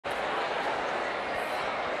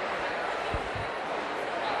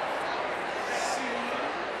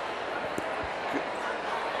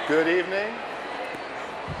Good evening.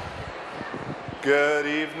 Good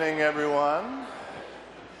evening, everyone.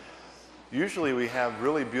 Usually we have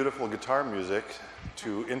really beautiful guitar music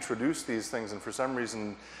to introduce these things, and for some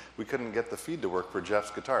reason we couldn't get the feed to work for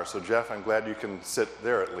Jeff's guitar. So Jeff, I'm glad you can sit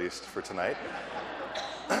there at least for tonight.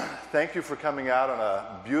 Thank you for coming out on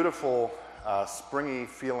a beautiful, springy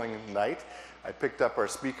feeling night. I picked up our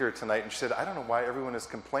speaker tonight and she said, I don't know why everyone is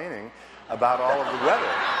complaining about all of the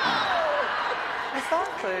weather.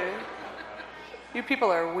 Exactly. You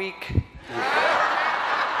people are weak. It's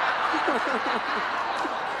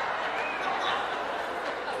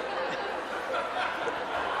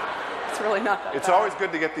really not that It's bad. always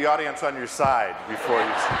good to get the audience on your side before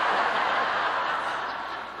you...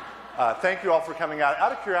 Thank you all for coming out.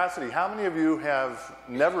 Out of curiosity, how many of you have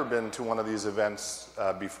never been to one of these events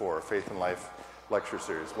before, Faith and Life Lecture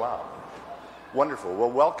Series? Wow. Wonderful.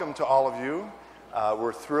 Well, welcome to all of you.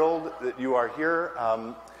 We're thrilled that you are here.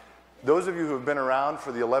 Those of you who have been around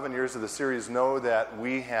for the 11 years of the series know that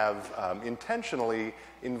we have intentionally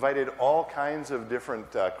invited all kinds of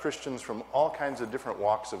different Christians from all kinds of different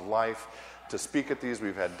walks of life to speak at these.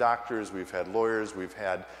 We've had doctors, we've had lawyers, we've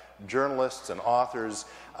had journalists and authors.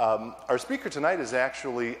 Our speaker tonight is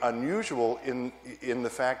actually unusual in the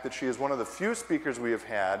fact that she is one of the few speakers we have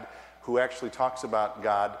had who actually talks about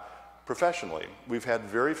God professionally. We've had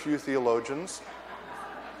very few theologians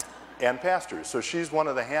and pastors. So she's one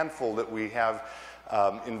of the handful that we have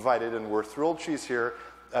invited, and we're thrilled she's here.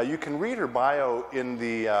 You can read her bio in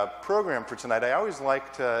the program for tonight. I always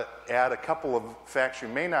like to add a couple of facts you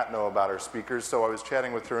may not know about our speakers. So I was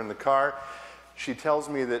chatting with her in the car. She tells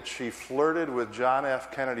me that she flirted with John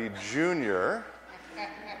F. Kennedy Jr.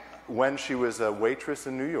 when she was a waitress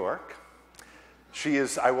in New York. She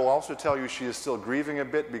is, I will also tell you, she is still grieving a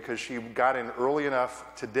bit because she got in early enough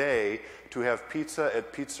today to have pizza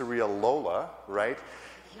at Pizzeria Lola, right?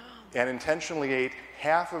 Yum. And intentionally ate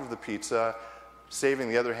half of the pizza, saving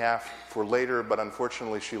the other half for later, but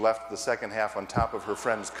unfortunately she left the second half on top of her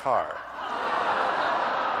friend's car.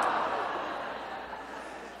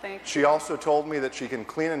 Thank you. She also told me that she can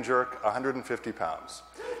clean and jerk 150 pounds.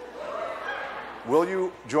 Will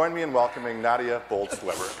you join me in welcoming Nadia Bolz?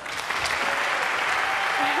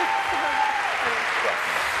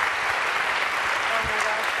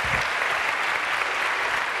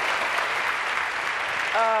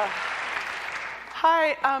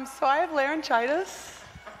 Hi, so I have laryngitis.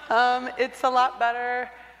 It's a lot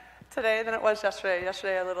better today than it was yesterday.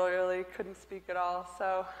 Yesterday I literally couldn't speak at all,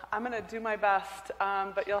 so I'm going to do my best,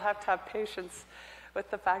 but you'll have to have patience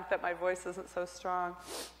with the fact that my voice isn't so strong.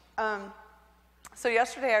 So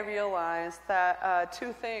yesterday I realized that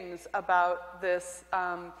two things about this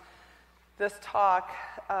talk,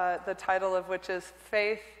 the title of which is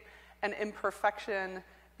Faith and Imperfection,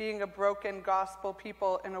 being a broken gospel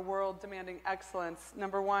people in a world demanding excellence.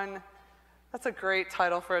 Number one, that's a great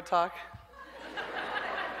title for a talk.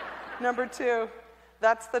 Number two,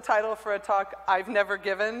 that's the title for a talk I've never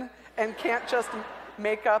given and can't just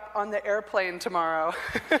make up on the airplane tomorrow.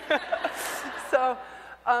 So,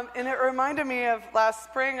 and it reminded me of last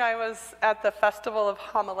spring I was at the Festival of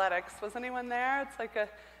Homiletics. Was anyone there? It's like a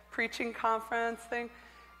preaching conference thing.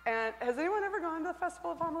 And has anyone ever gone to the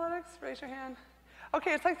Festival of Homiletics? Raise your hand.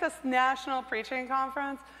 Okay, it's like this national preaching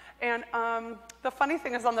conference, and the funny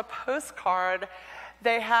thing is on the postcard,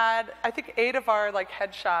 they had, I think, 8 of our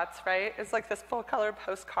headshots, right? It's like this full-color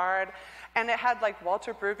postcard, and it had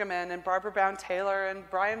Walter Brueggemann and Barbara Brown Taylor and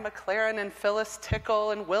Brian McLaren and Phyllis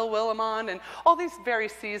Tickle and Will Willimon and all these very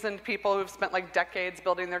seasoned people who've spent decades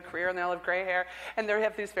building their career, and they all have gray hair, and they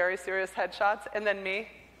have these very serious headshots, and then me.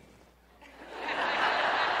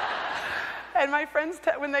 And my friends,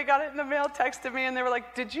 when they got it in the mail, texted me, and they were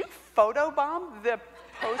like, did you photobomb the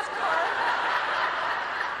postcard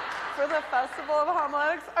for the Festival of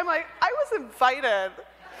Homiletics? I'm like, I was invited.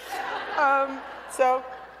 So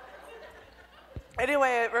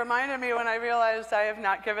anyway, it reminded me when I realized I have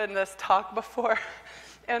not given this talk before,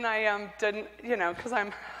 and I didn't, because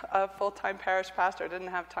I'm a full-time parish pastor, didn't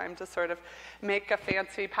have time to sort of make a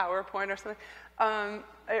fancy PowerPoint or something.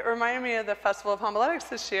 It reminded me of the Festival of Homiletics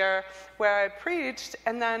this year where I preached,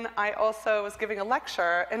 and then I also was giving a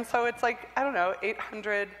lecture, and so it's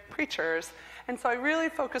 800 preachers. And so I really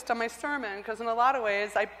focused on my sermon, because in a lot of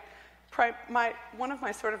ways, one of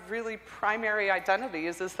my sort of really primary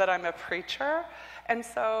identities is that I'm a preacher, and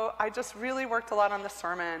so I just really worked a lot on the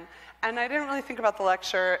sermon. And I didn't really think about the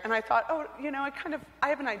lecture, and I thought, I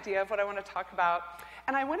have an idea of what I want to talk about.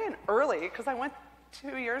 And I went in early, because I went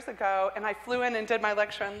 2 years ago, and I flew in and did my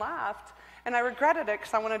lecture and left. And I regretted it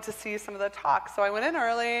because I wanted to see some of the talks. So I went in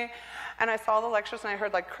early, and I saw the lectures, and I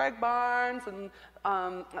heard Craig Barnes and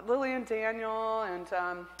Lily and Daniel and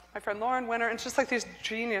my friend Lauren Winter, and just like these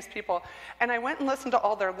genius people. And I went and listened to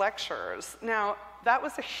all their lectures. Now, that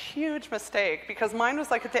was a huge mistake because mine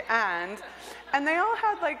was like at the end, and they all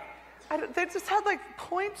had like, they just had like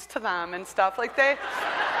points to them and stuff. Like they,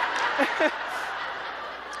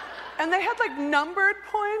 and they had like numbered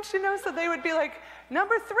points, you know, so they would be like,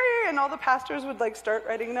 number 3, and all the pastors would like start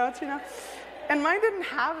writing notes, you know. And mine didn't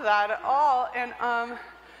have that at all.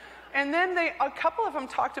 And then a couple of them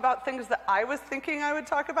talked about things that I was thinking I would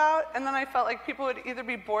talk about, and then I felt like people would either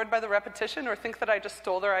be bored by the repetition or think that I just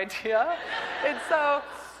stole their idea. And so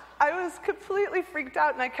I was completely freaked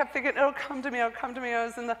out, and I kept thinking, it'll come to me, it'll come to me. I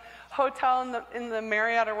was in the hotel in the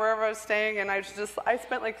Marriott or wherever I was staying, and I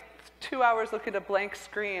spent like 2 hours looking at a blank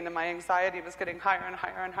screen, and my anxiety was getting higher and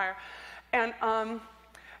higher and higher.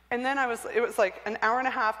 And then it was like an hour and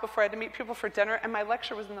a half before I had to meet people for dinner, and my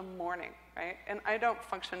lecture was in the morning, right? And I don't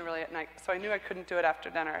function really at night, so I knew I couldn't do it after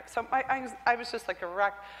dinner. So I was just like a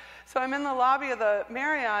wreck. So I'm in the lobby of the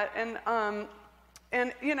Marriott,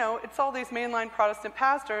 and you know, it's all these mainline Protestant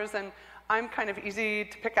pastors, and I'm kind of easy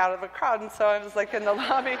to pick out of a crowd, and so I was like in the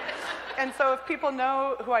lobby. And so if people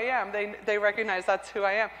know who I am, they recognize that's who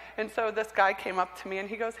I am. And so this guy came up to me, and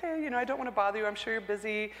he goes, hey, you know, I don't want to bother you. I'm sure you're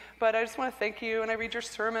busy, but I just want to thank you, and I read your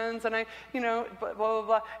sermons, and I, you know, blah, blah,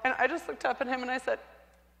 blah. And I just looked up at him, and I said,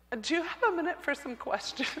 do you have a minute for some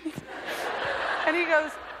questions? And he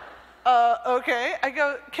goes, okay. I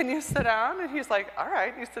go, can you sit down? And he's like, all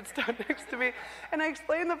right. He sits down next to me. And I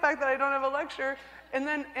explained the fact that I don't have a lecture, and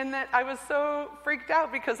that I was so freaked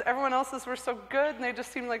out because everyone else's were so good, and they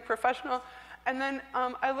just seemed like professional. And then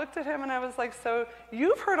I looked at him, and I was like, so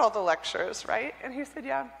you've heard all the lectures, right? And he said,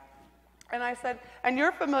 yeah. And I said, and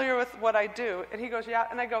you're familiar with what I do? And he goes, yeah.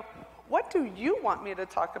 And I go, what do you want me to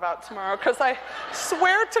talk about tomorrow? Because I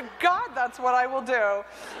swear to God that's what I will do.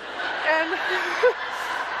 And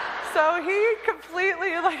so he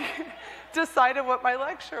completely decided what my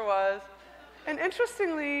lecture was. And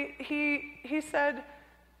interestingly, he said,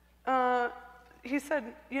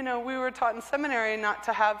 you know, we were taught in seminary not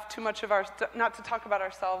to have too much of not to talk about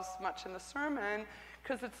ourselves much in the sermon,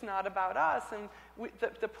 because it's not about us, and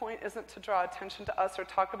the point isn't to draw attention to us or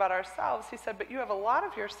talk about ourselves. He said, but you have a lot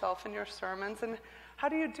of yourself in your sermons, and how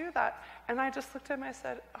do you do that? And I just looked at him, I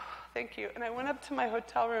said, oh, thank you. And I went up to my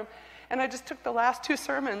hotel room, and I just took the last 2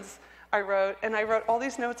 sermons I wrote, and I wrote all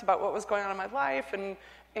these notes about what was going on in my life, and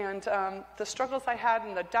the struggles I had,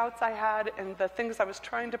 and the doubts I had, and the things I was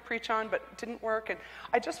trying to preach on but didn't work. And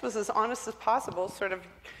I just was as honest as possible, sort of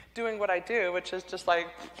doing what I do, which is just like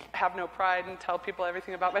have no pride and tell people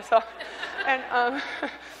everything about myself. And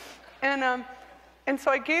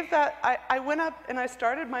so I gave that. I went up and I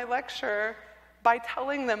started my lecture by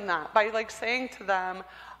telling them that, by like saying to them,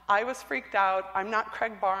 I was freaked out. I'm not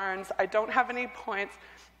Craig Barnes. I don't have any points.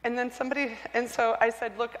 And so I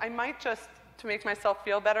said, look, I might just, to make myself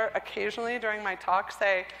feel better, occasionally during my talk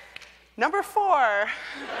say, number 4.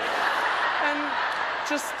 And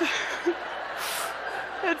just,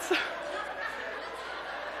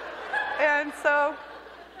 and so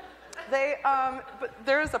but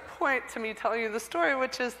there is a point to me telling you the story,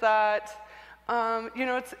 which is that, you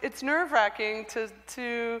know, it's nerve-wracking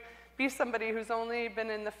to be somebody who's only been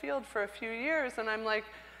in the field for a few years, and I'm like,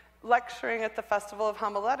 lecturing at the Festival of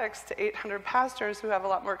Homiletics to 800 pastors who have a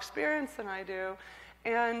lot more experience than I do,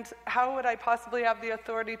 and how would I possibly have the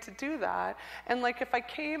authority to do that? And like if I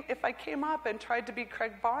came up and tried to be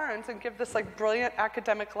Craig Barnes and give this like brilliant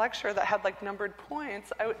academic lecture that had like numbered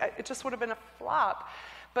points, it just would have been a flop.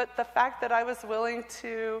 But the fact that I was willing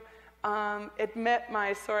to admit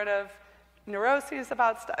my sort of neuroses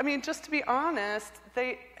about stuff, I mean, just to be honest,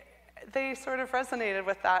 they sort of resonated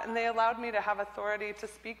with that, and they allowed me to have authority to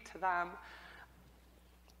speak to them.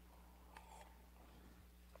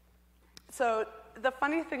 So the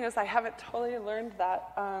funny thing is I haven't totally learned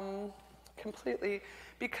that completely,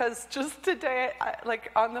 because just today,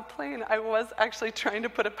 like on the plane, I was actually trying to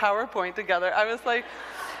put a PowerPoint together. I was like,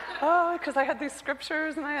 oh, because I had these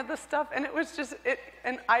scriptures and I had this stuff, and it was just,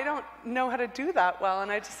 and I don't know how to do that well,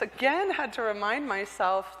 and I just again had to remind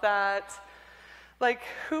myself that like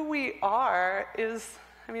who we are is,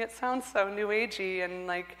 I mean, it sounds so new agey and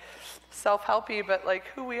like self-helpy, but like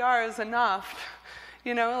who we are is enough.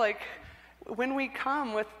 You know, like when we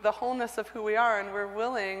come with the wholeness of who we are and we're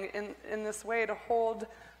willing in this way to hold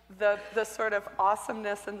the sort of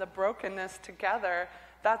awesomeness and the brokenness together,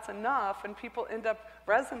 that's enough, and people end up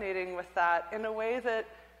resonating with that in a way that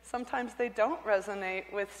sometimes they don't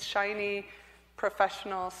resonate with shiny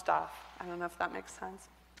professional stuff. I don't know if that makes sense.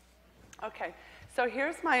 Okay. So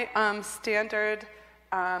here's my standard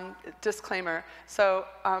disclaimer. So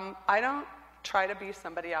I try to be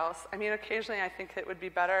somebody else. I mean, occasionally I think it would be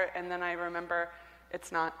better, and then I remember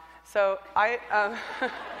it's not. So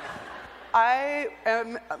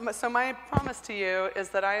so my promise to you is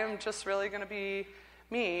that I am just really going to be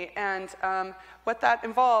me, and what that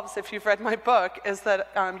involves, if you've read my book, is that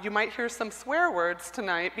you might hear some swear words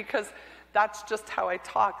tonight, because that's just how I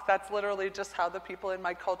talk. That's literally just how the people in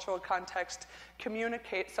my cultural context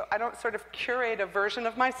communicate. So I don't sort of curate a version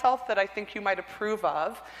of myself that I think you might approve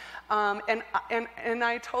of. And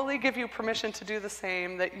I totally give you permission to do the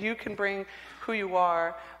same, that you can bring who you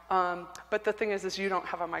are. But the thing is you don't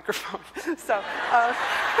have a microphone. So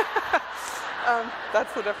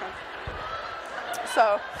that's the difference.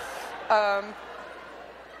 So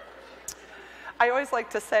I always like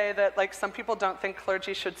to say that, like, some people don't think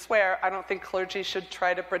clergy should swear. I don't think clergy should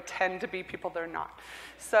try to pretend to be people they're not.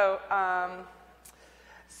 So,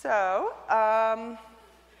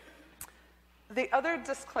 the other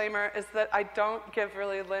disclaimer is that I don't give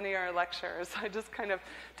really linear lectures. I just kind of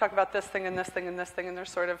talk about this thing and this thing and this thing, and they're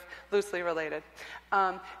sort of loosely related.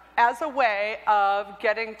 As a way of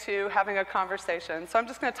getting to having a conversation. So I'm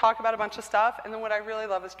just going to talk about a bunch of stuff, and then what I really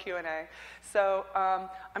love is Q&A. So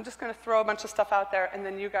I'm just going to throw a bunch of stuff out there, and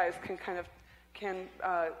then you guys can kind of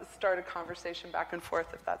start a conversation back and forth,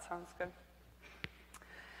 if that sounds good.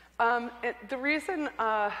 The reason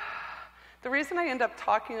I end up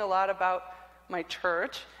talking a lot about my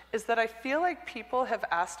church is that I feel like people have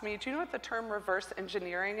asked me, do you know what the term reverse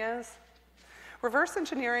engineering is? Reverse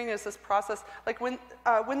engineering is this process, like when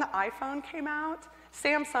the iPhone came out,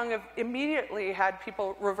 Samsung immediately had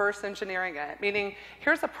people reverse engineering it, meaning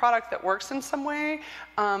here's a product that works in some way,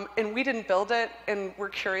 and we didn't build it, and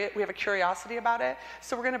we have a curiosity about it,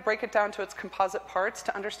 so we're going to break it down to its composite parts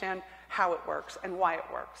to understand how it works and why it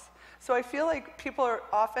works. So I feel like people are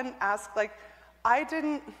often asked, like, I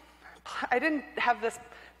didn't have this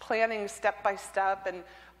planning step by step and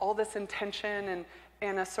all this intention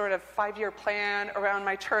and a sort of 5-year plan around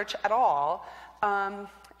my church at all.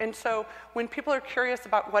 And so when people are curious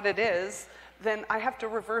about what it is, then I have to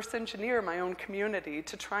reverse engineer my own community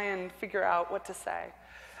to try and figure out what to say.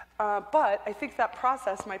 But I think that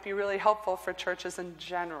process might be really helpful for churches in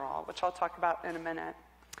general, which I'll talk about in a minute.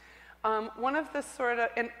 One of the sort of,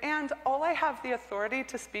 and all I have the authority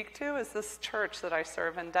to speak to is this church that I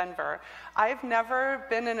serve in Denver. I've never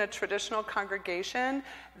been in a traditional congregation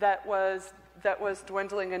that was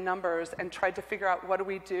dwindling in numbers and tried to figure out what do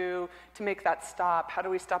we do to make that stop? How do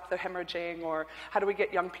we stop the hemorrhaging? Or how do we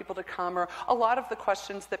get young people to come? Or a lot of the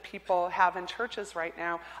questions that people have in churches right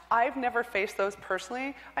now. I've never faced those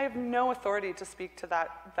personally. I have no authority to speak to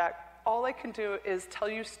that. All I can do is tell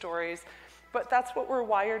you stories. But that's what we're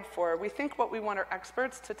wired for. We think what we want are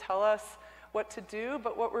experts to tell us what to do,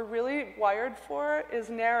 but what we're really wired for is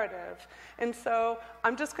narrative. And so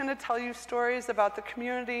I'm just going to tell you stories about the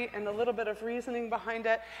community and a little bit of reasoning behind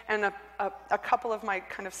it and a couple of my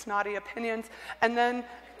kind of snotty opinions. And then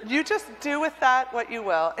you just do with that what you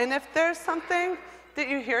will. And if there's something that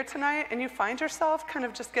you hear tonight and you find yourself kind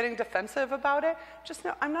of just getting defensive about it, just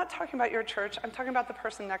know I'm not talking about your church. I'm talking about the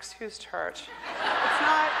person next to whose church.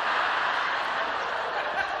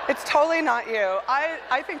 It's totally not you.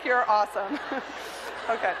 I think you're awesome.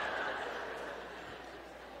 Okay.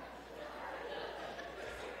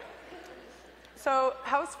 So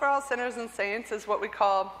House for All Sinners and Saints is what we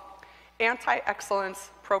call anti-excellence,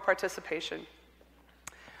 pro-participation.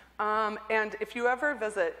 And if you ever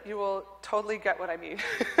visit, you will totally get what I mean.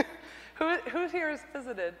 Who here has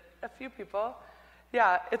visited? A few people.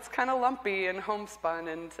 Yeah, it's kind of lumpy and homespun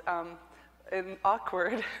and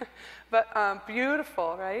awkward, but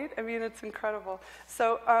beautiful, right? I mean, it's incredible.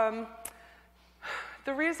 So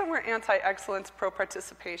the reason we're anti-excellence,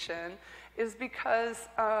 pro-participation is because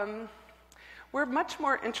we're much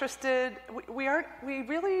more interested. We don't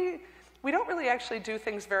really actually do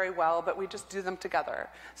things very well, but we just do them together.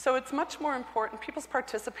 So it's much more important. People's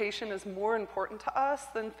participation is more important to us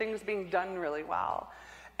than things being done really well.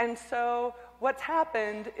 And so what's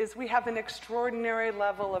happened is we have an extraordinary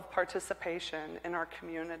level of participation in our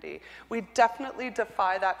community. We definitely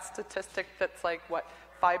defy that statistic that's like, what,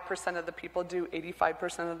 5% of the people do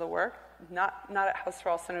 85% of the work? Not at House for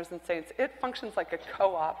All Sinners and Saints. It functions like a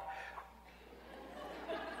co-op.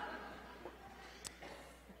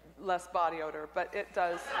 Less body odor, but it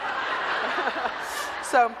does.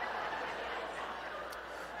 So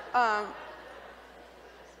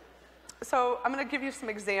I'm going to give you some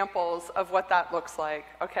examples of what that looks like,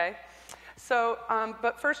 okay? So,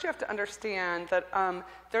 but first you have to understand that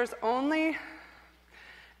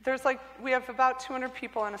we have about 200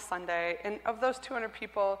 people on a Sunday, and of those 200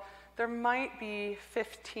 people, there might be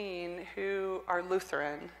 15 who are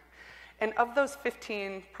Lutheran. And of those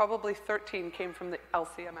 15, probably 13 came from the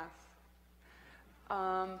LCMS.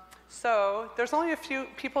 So there's only a few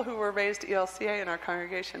people who were raised ELCA in our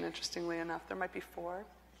congregation, interestingly enough. There might be four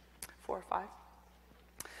or five.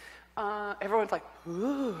 Everyone's like,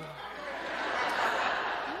 ooh.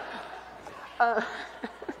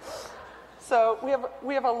 So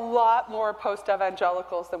we have a lot more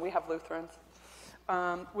post-evangelicals than we have Lutherans.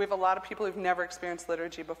 We have a lot of people who've never experienced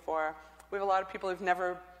liturgy before. We have a lot of people who've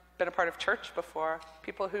never been a part of church before.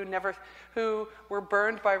 People who were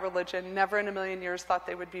burned by religion, never in a million years thought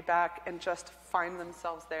they would be back, and just find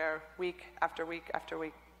themselves there week after week after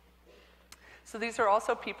week. So these are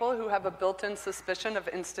also people who have a built-in suspicion of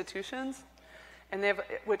institutions, and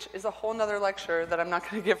which is a whole nother lecture that I'm not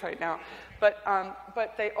going to give right now.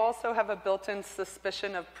 But they also have a built-in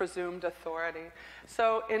suspicion of presumed authority.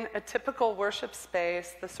 So in a typical worship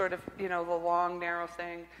space, the sort of, the long, narrow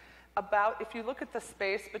thing, if you look at the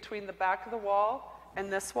space between the back of the wall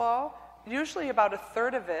and this wall, usually about a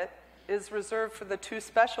third of it is reserved for the two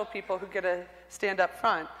special people who get to stand up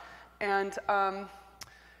front. And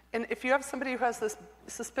if you have somebody who has this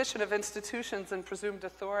suspicion of institutions and presumed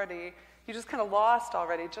authority, you just kind of lost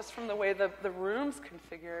already, just from the way the room's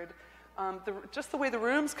configured. Just the way the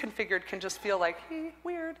room's configured can just feel like, hey,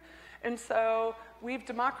 weird. And so we've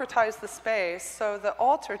democratized the space, so the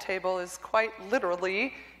altar table is quite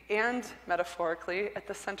literally and metaphorically at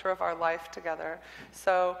the center of our life together.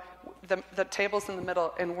 So the table's in the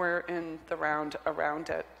middle, and we're in the round around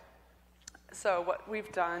it. So what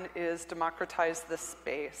we've done is democratize the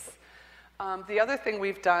space. The other thing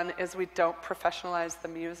we've done is we don't professionalize the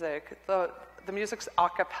music. The music's a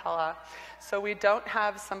cappella, so we don't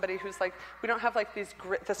have somebody who's like, we don't have like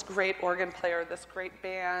this great organ player, this great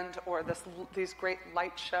band, or these great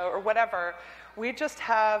light show, or whatever. We just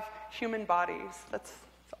have human bodies. That's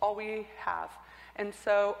all we have. And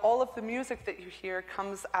so all of the music that you hear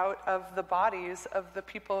comes out of the bodies of the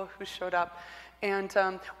people who showed up. And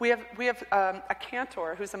we have a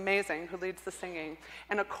cantor who's amazing, who leads the singing,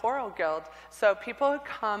 and a choral guild. So people who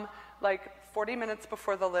come like 40 minutes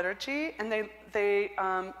before the liturgy, and they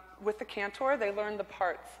with the cantor, they learn the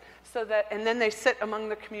parts. And then they sit among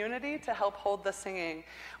the community to help hold the singing.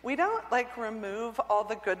 We don't like remove all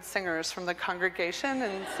the good singers from the congregation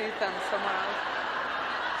and seat them somewhere else.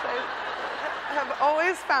 So I have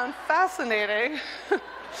always found fascinating.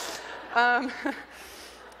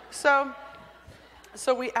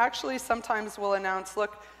 So we actually sometimes will announce,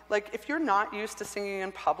 look, like if you're not used to singing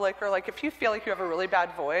in public, or like if you feel like you have a really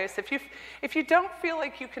bad voice, if you don't feel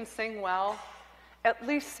like you can sing well, at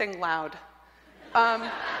least sing loud.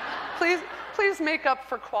 Please make up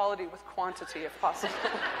for quality with quantity if possible.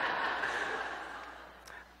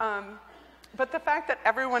 But the fact that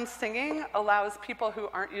everyone's singing allows people who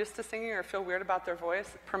aren't used to singing or feel weird about their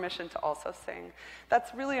voice permission to also sing.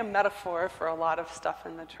 That's really a metaphor for a lot of stuff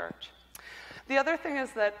in the church. The other thing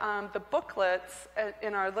is that the booklets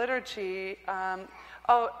in our liturgy, I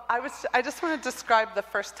just want to describe the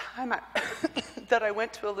first time that I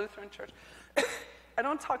went to a Lutheran church. I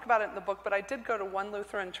don't talk about it in the book, but I did go to one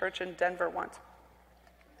Lutheran church in Denver once.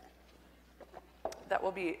 That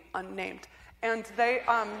will be unnamed. And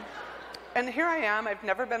and here I am, I've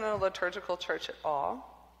never been in a liturgical church at all.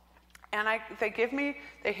 And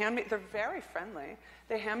they're very friendly.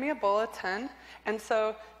 They hand me a bulletin, and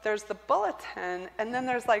so there's the bulletin, and then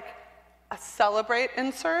there's like a celebrate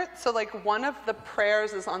insert. So like one of the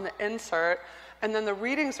prayers is on the insert, and then the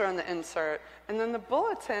readings are on the insert, and then the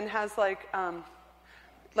bulletin has like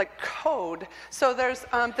code. So there's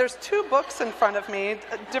two books in front of me,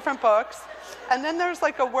 different books, and then there's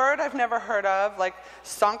like a word I've never heard of, like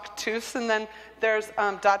sanctus, and then there's ...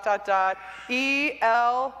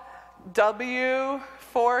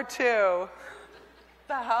 ELW42.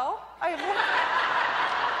 The hell?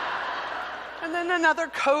 And then another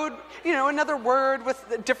code, another word with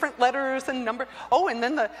different letters and numbers. Oh, and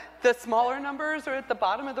then the smaller numbers are at the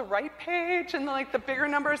bottom of the right page, and the bigger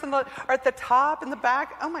numbers are at the top and the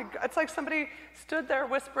back. Oh my God, it's like somebody stood there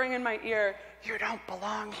whispering in my ear, "You don't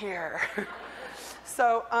belong here."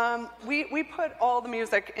 So we put all the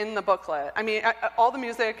music in the booklet. I mean, all the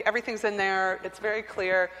music, everything's in there. It's very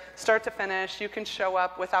clear, start to finish. You can show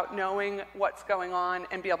up without knowing what's going on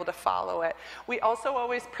and be able to follow it. We also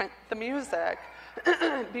always print the music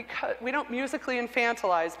because we don't musically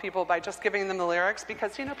infantilize people by just giving them the lyrics,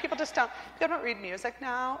 because, people don't read music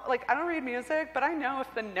now. Like, I don't read music, but I know if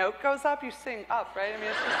the note goes up, you sing up, right? I mean,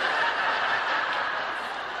 it's just...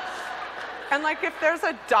 And like if there's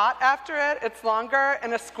a dot after it, it's longer,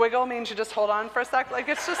 and a squiggle means you just hold on for a sec. Like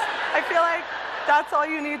it's just, I feel like that's all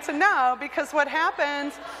you need to know, because what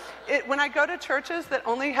happens when I go to churches that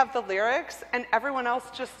only have the lyrics and everyone else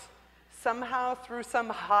just somehow through some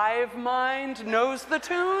hive mind knows the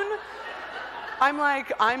tune, I'm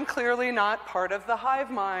like, I'm clearly not part of the hive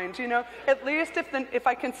mind, you know? At least if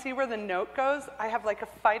I can see where the note goes, I have like a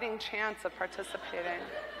fighting chance of participating.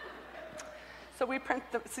 So we print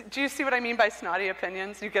do you see what I mean by snotty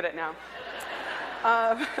opinions? You get it now.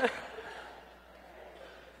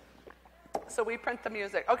 So we print the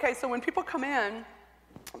music. Okay, so when people come in,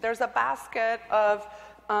 there's a basket of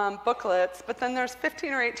booklets, but then there's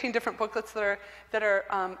 15 or 18 different booklets that are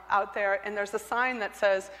out there, and there's a sign that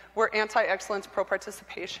says, we're anti-excellence,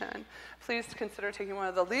 pro-participation. Please consider taking one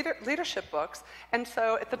of the leadership books. And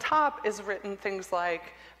so at the top is written things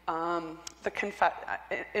like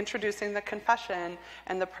introducing the confession,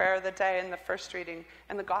 and the prayer of the day, and the first reading,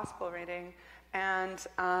 and the gospel reading, and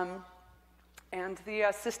the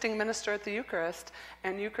assisting minister at the Eucharist,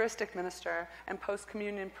 and Eucharistic minister, and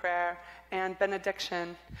post-communion prayer, and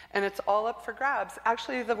benediction, and it's all up for grabs.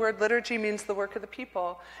 Actually, the word liturgy means the work of the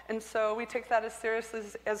people, and so we take that as seriously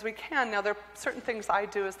as we can. Now, there are certain things I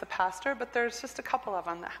do as the pastor, but there's just a couple of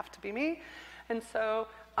them that have to be me, and so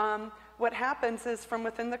what happens is from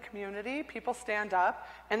within the community, people stand up,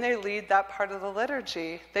 and they lead that part of the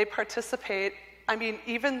liturgy. They participate. I mean,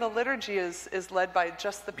 even the liturgy is led by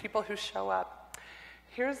just the people who show up.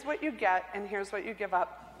 Here's what you get, and here's what you give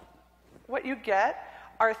up. What you get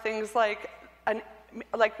are things like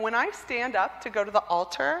when I stand up to go to the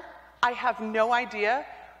altar, I have no idea.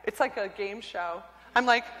 It's like a game show. I'm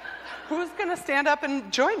like, who's going to stand up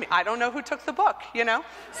and join me? I don't know who took the book, you know?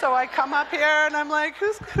 So I come up here, and I'm like,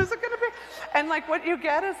 who's it going to be? And like what you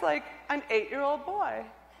get is like an 8-year-old boy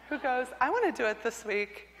who goes, I want to do it this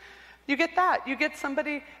week. You get that. You get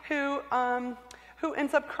somebody who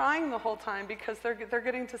ends up crying the whole time because they're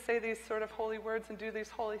getting to say these sort of holy words and do these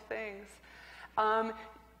holy things.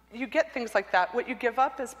 You get things like that. What you give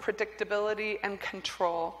up is predictability and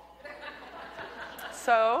control.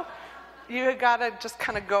 So you gotta just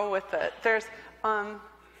kind of go with it.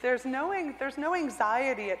 There's no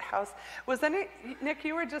anxiety at house. Nick,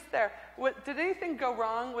 you were just there. Did anything go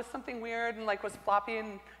wrong? Was something weird and like was floppy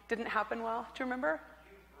and didn't happen well? Do you remember?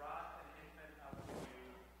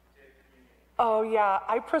 Oh, yeah.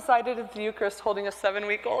 I presided at the Eucharist holding a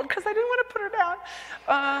 7-week-old because I didn't want to put her down.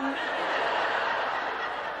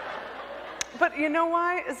 But you know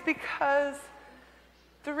why?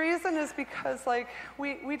 The reason is because, like,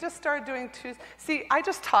 we just started doing See, I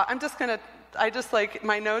just taught.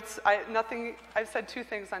 My notes, I've said 2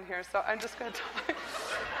 things on here, so I'm just going to talk.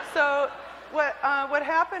 So what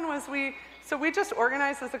happened was we just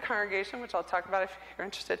organized as a congregation, which I'll talk about if you're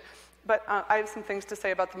interested. But I have some things to say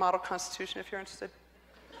about the model constitution if you're interested.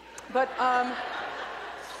 But,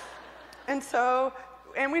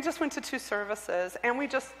 and we just went to 2 services, and we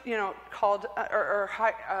just, called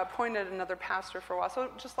appointed another pastor for a while. So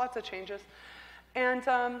just lots of changes. And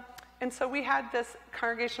so we had this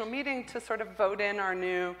congregational meeting to sort of vote in our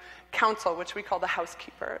new council, which we call the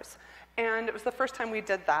housekeepers. And it was the first time we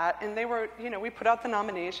did that. And they were, we put out the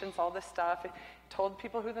nominations, all this stuff. Told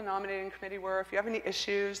people who the nominating committee were. If you have any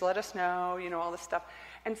issues, let us know, all this stuff.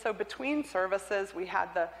 And so between services, we had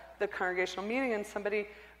the congregational meeting, and somebody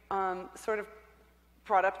sort of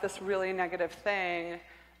brought up this really negative thing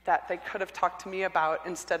that they could have talked to me about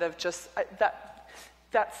instead of just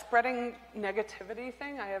that spreading negativity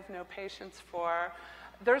thing I have no patience for.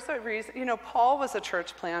 There's a reason, Paul was a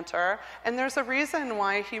church planter, and there's a reason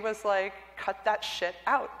why he was like, cut that shit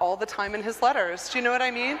out all the time in his letters. Do you know what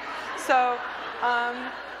I mean? So,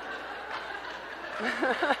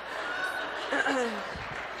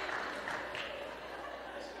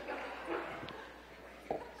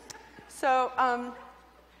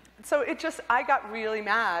 so it just, I got really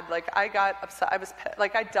mad. Like, I got upset.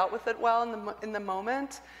 I dealt with it well in the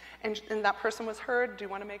moment, and that person was heard. Do you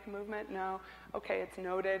want to make a movement? No. Okay, it's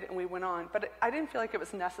noted, and we went on. But I didn't feel like it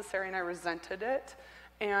was necessary, and I resented it.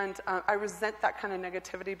 And I resent that kind of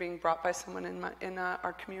negativity being brought by someone in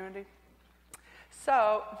our community.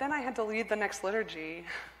 So then I had to lead the next liturgy.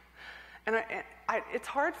 And it's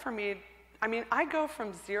hard for me. I mean, I go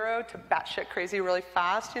from 0 to batshit crazy really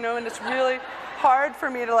fast, and it's really hard for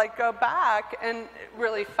me to like go back and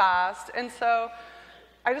really fast. And so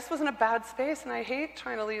I just was in a bad space, and I hate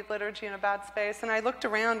trying to lead liturgy in a bad space. And I looked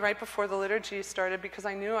around right before the liturgy started because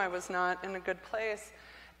I knew I was not in a good place.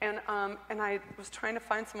 And I was trying to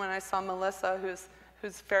find someone. I saw Melissa,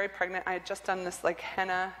 who's very pregnant. I had just done this like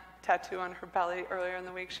henna tattoo on her belly earlier in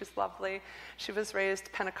the week. She's lovely. She was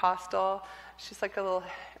raised Pentecostal. She's like a little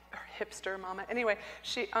hipster mama. Anyway,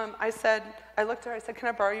 I looked at her, I said, can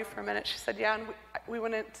I borrow you for a minute? She said, yeah, and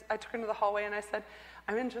I took her into the hallway and I said,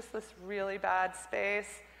 I'm in just this really bad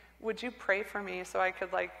space. Would you pray for me so I could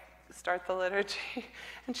start the liturgy?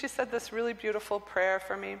 And she said this really beautiful prayer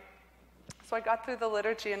for me. So I got through the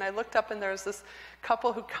liturgy and I looked up and there was this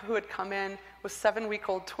couple who had come in with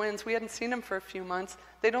 7-week-old twins. We hadn't seen them for a few months.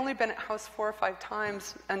 They'd only been at house 4 or 5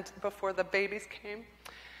 times and before the babies came.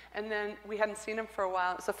 And then we hadn't seen them for a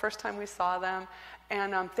while. It was the first time we saw them.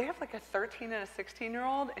 And they have a 13 and a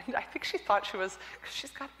 16-year-old. And I think she thought she was, because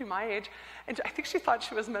she's got to be my age, and I think she thought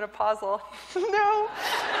she was menopausal. No.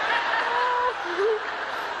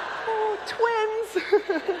 Twins.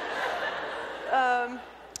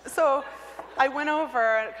 So I went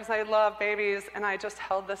over, because I love babies, and I just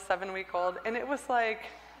held this 7-week-old. And it was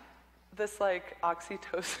this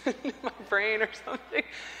oxytocin in my brain or something.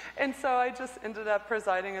 And so I just ended up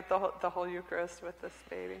presiding at the whole Eucharist with this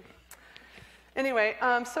baby. Anyway,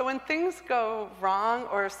 so when things go wrong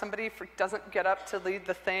or somebody doesn't get up to lead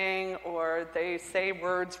the thing or they say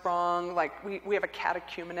words wrong, we have a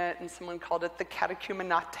catechumenate and someone called it the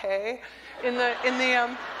catechumenate in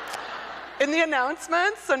the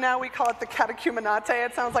announcements. So now we call it the catechumenate.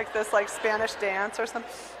 It sounds like this Spanish dance or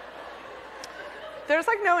something. There's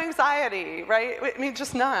no anxiety, right? I mean,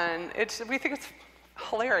 just none. We think it's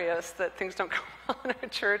hilarious that things don't go well in our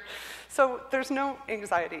church. So there's no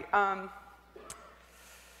anxiety.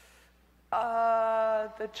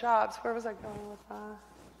 The jobs, where was I going with that?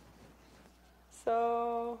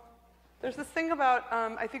 So there's this thing about,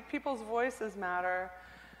 I think people's voices matter,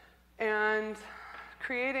 and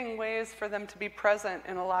creating ways for them to be present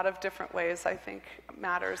in a lot of different ways, I think,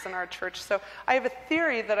 matters in our church. So I have a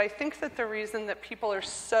theory that I think that the reason that people are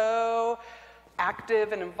so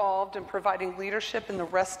active and involved in providing leadership in the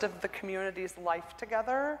rest of the community's life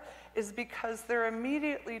together is because they're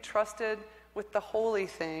immediately trusted with the holy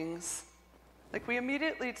things.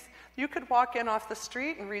 You could walk in off the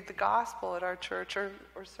street and read the gospel at our church or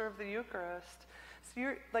serve the Eucharist.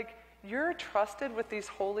 So you're trusted with these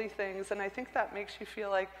holy things, and I think that makes you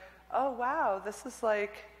feel oh wow, this is a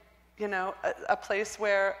place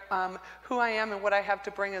where who I am and what I have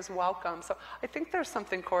to bring is welcome. So I think there's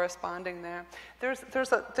something corresponding there. There's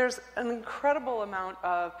an incredible amount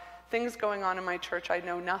of things going on in my church I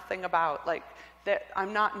know nothing about, that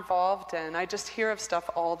I'm not involved in. I just hear of stuff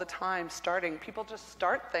all the time starting. People just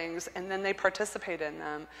start things and then they participate in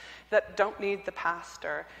them that don't need the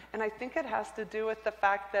pastor. And I think it has to do with the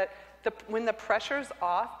fact that when the pressure's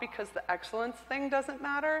off because the excellence thing doesn't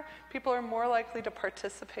matter, people are more likely to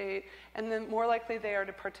participate, and the more likely they are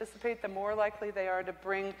to participate, the more likely they are to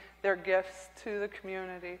bring their gifts to the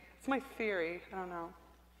community. It's my theory, I don't know.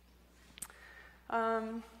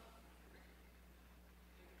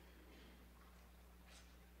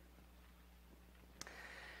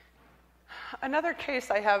 Another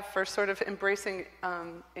case I have for sort of embracing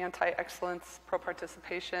anti-excellence,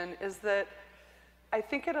 pro-participation, is that I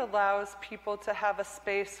think it allows people to have a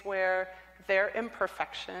space where their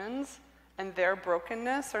imperfections and their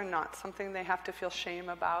brokenness are not something they have to feel shame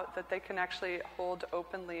about, that they can actually hold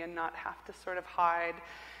openly and not have to sort of hide.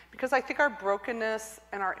 Because I think our brokenness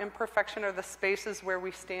and our imperfection are the spaces where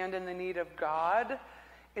we stand in the need of God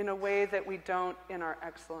in a way that we don't in our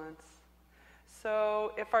excellence.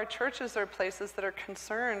 So if our churches are places that are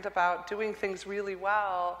concerned about doing things really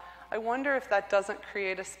well, I wonder if that doesn't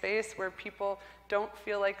create a space where people don't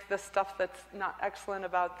feel like the stuff that's not excellent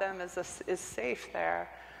about them is safe there.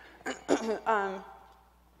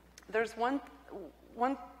 There's one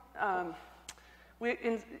right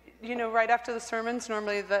after the sermons,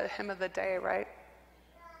 normally the hymn of the day, right?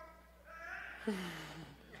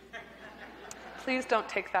 Please don't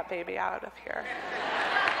take that baby out of here.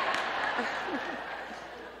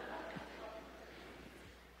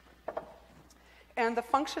 And the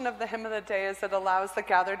function of the hymn of the day is it allows the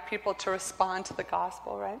gathered people to respond to the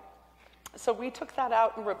gospel, right? So we took that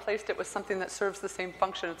out and replaced it with something that serves the same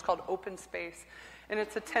function. It's called open space. And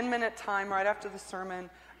it's a 10-minute time right after the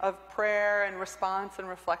sermon of prayer and response and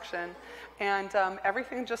reflection. And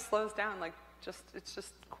everything just slows down, it's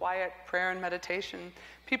just quiet prayer and meditation.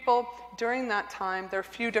 People, during that time, there are a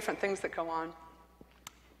few different things that go on.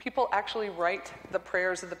 People actually write the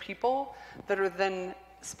prayers of the people that are then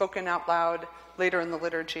spoken out loud later in the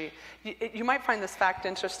liturgy. You might find this fact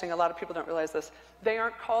interesting. A lot of people don't realize this. They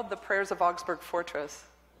aren't called the prayers of Augsburg Fortress.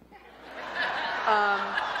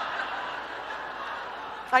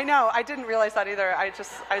 I know, I didn't realize that either. I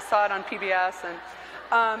saw it on PBS,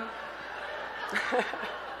 and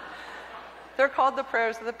they're called the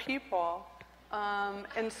prayers of the people.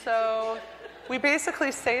 And so we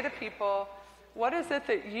basically say to people, what is it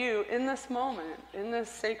that you, in this moment, in this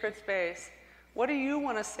sacred space, what do you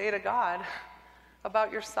want to say to God?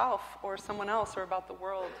 about yourself or someone else or about the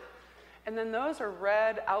world. And then those are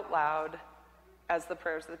read out loud as the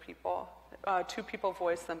prayers of the people. Two people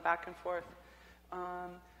voice them back and forth.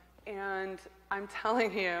 And I'm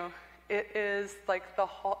telling you, it is like the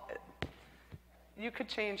whole... You could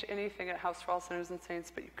change anything at House for All Sinners and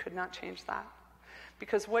Saints, but you could not change that.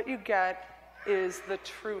 Because what you get is the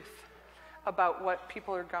truth about what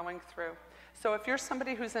people are going through. So if you're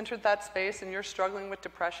somebody who's entered that space and you're struggling with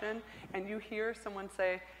depression, and you hear someone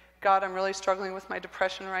say, God, I'm really struggling with my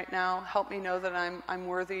depression right now. Help me know that I'm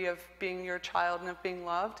worthy of being your child and of being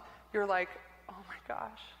loved. You're like, oh my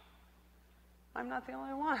gosh, I'm not the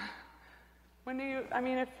only one. When do you, I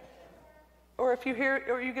mean, if you hear,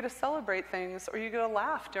 or you get to celebrate things, or you get to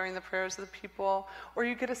laugh during the prayers of the people, or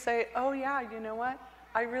you get to say, oh yeah, you know what?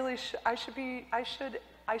 I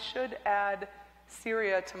should add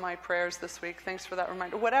Syria to my prayers this week. Thanks for that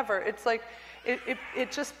reminder. Whatever. It's like,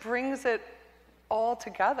 it just brings it all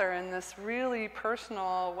together in this really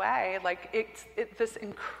personal way. Like it's this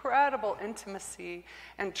incredible intimacy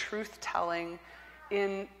and truth-telling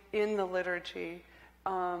in the liturgy.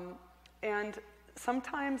 And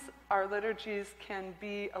sometimes our liturgies can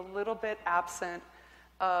be a little bit absent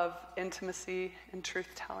of intimacy and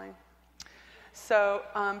truth-telling. So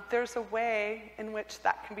there's a way in which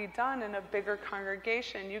that can be done in a bigger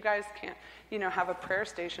congregation. You guys can't, have a prayer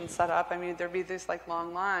station set up. I mean, there'd be these like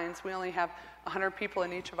long lines. We only have 100 people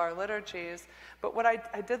in each of our liturgies. But what I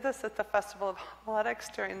did this at the Festival of Homiletics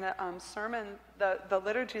during the sermon, the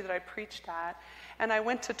liturgy that I preached at. And I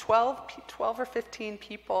went to 12 or 15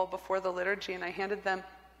 people before the liturgy, and I handed them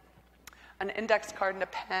an index card and a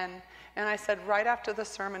pen. And I said, right after the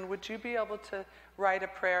sermon, would you be able to write a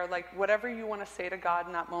prayer, like whatever you want to say to God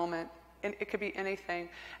in that moment? And it could be anything.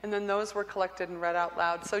 And then those were collected and read out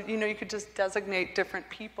loud. So, you could just designate different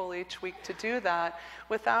people each week to do that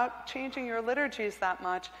without changing your liturgies that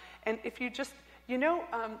much. And if you just,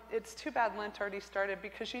 it's too bad Lent already started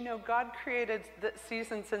because, God created the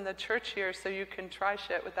seasons in the church year so you can try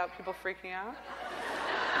shit without people freaking out.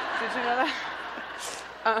 Did you know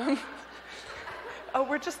that? Oh,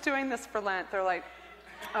 we're just doing this for Lent. They're like,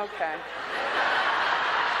 okay.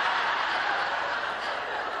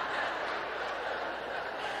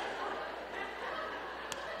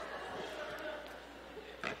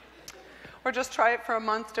 Or just try it for a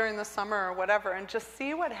month during the summer or whatever and just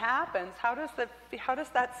see what happens. How does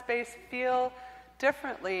that space feel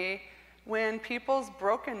differently when people's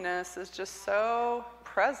brokenness is just so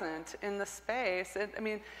present in the space?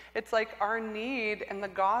 It's like our need and the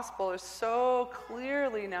gospel is so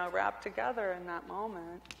clearly now wrapped together in that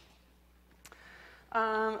moment.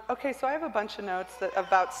 Okay, so I have a bunch of notes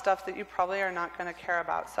about stuff that you probably are not going to care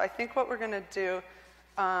about. So I think what we're going to do...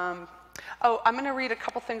 I'm going to read a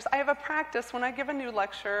couple things. I have a practice. When I give a new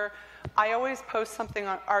lecture, I always post something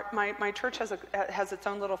on my church has its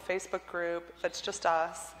own little Facebook group that's just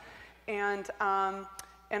us. And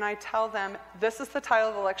I tell them, this is the title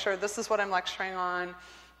of the lecture, this is what I'm lecturing on,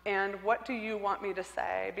 and what do you want me to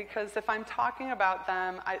say? Because if I'm talking about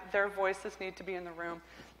them, their voices need to be in the room.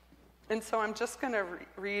 And so I'm just going to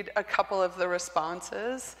read a couple of the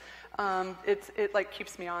responses. It like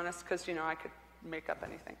keeps me honest because, I could make up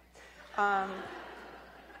anything.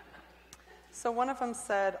 So one of them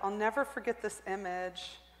said, I'll never forget this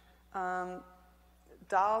image.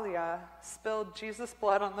 Dahlia spilled Jesus'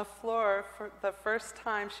 blood on the floor for the first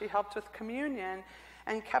time she helped with communion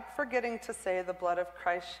and kept forgetting to say the blood of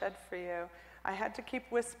Christ shed for you. I had to keep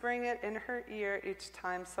whispering it in her ear each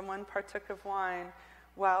time someone partook of wine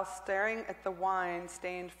while staring at the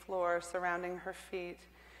wine-stained floor surrounding her feet.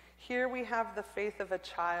 Here we have the faith of a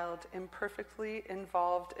child imperfectly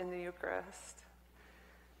involved in the Eucharist.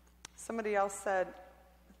 Somebody else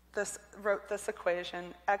wrote this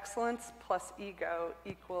equation: excellence plus ego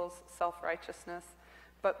equals self-righteousness,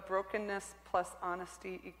 but brokenness plus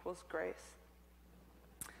honesty equals grace.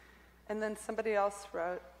 And then somebody else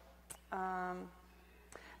wrote,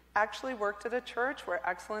 actually worked at a church where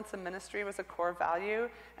excellence in ministry was a core value,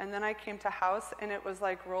 and then I came to house and it was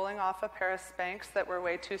like rolling off a pair of Spanx that were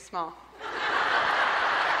way too small.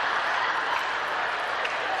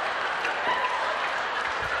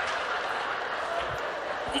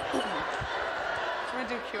 Do you want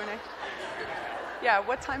to do Q&A? Yeah,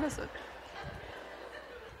 what time is it?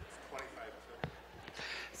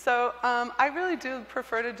 So I really do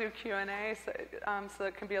prefer to do Q&A so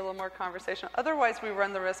it can be a little more conversational. Otherwise, we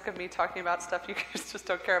run the risk of me talking about stuff you guys just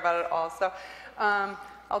don't care about at all. So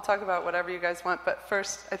I'll talk about whatever you guys want. But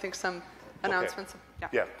first, I think some announcements.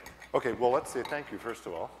 Okay. Yeah. Okay, well, let's say thank you, first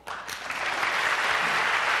of all.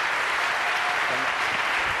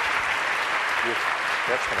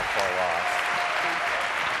 That's going to fall off.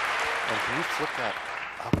 And can you flip that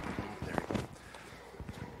up? There you go.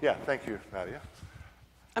 Yeah, thank you, Nadia.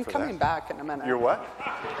 I'm coming back in a minute. You're what?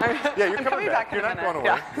 Yeah, you're coming back. You're not going away.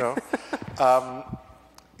 Yeah. No.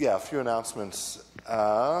 Yeah, a few announcements.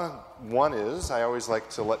 One is, I always like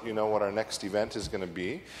to let you know what our next event is going to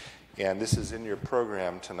be, and this is in your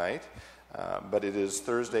program tonight, but it is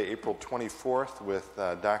Thursday, April 24th with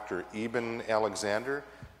Dr. Eben Alexander.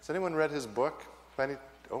 Has anyone read his book?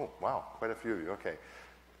 Oh, wow, quite a few of you. Okay.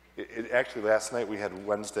 Actually, last night we had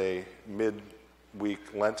Wednesday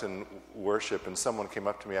mid-week Lenten worship, and someone came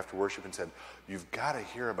up to me after worship and said, "You've got to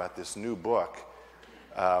hear about this new book."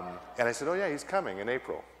 And I said, "Oh, yeah, he's coming in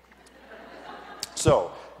April."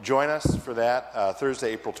 So join us for that,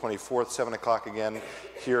 Thursday, April 24th, 7 o'clock again,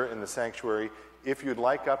 here in the sanctuary. If you'd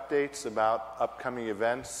like updates about upcoming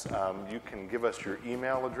events, you can give us your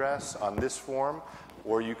email address on this form,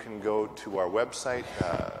 or you can go to our website,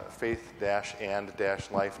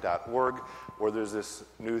 faith-and-life.org, or there's this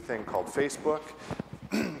new thing called Facebook,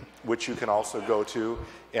 which you can also go to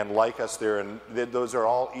and like us there. And those are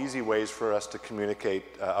all easy ways for us to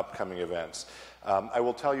communicate upcoming events. I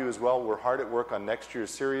will tell you as well, we're hard at work on next year's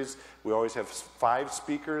series. We always have 5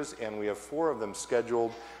 speakers, and we have 4 of them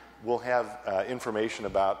scheduled. We'll have information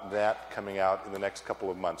about that coming out in the next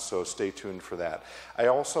couple of months, so stay tuned for that. I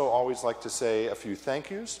also always like to say a few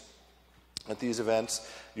thank yous at these events.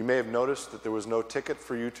 You may have noticed that there was no ticket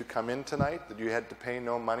for you to come in tonight, that you had to pay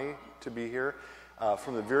no money to be here.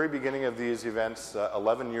 From the very beginning of these events,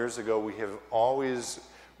 11 years ago, we have always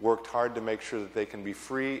worked hard to make sure that they can be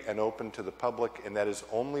free and open to the public, and that is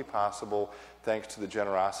only possible thanks to the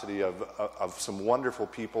generosity of some wonderful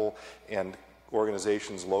people and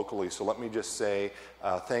organizations locally. So let me just say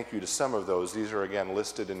thank you to some of those. These are again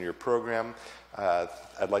listed in your program.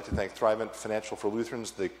 I'd like to thank Thrivent Financial for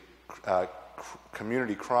Lutherans, the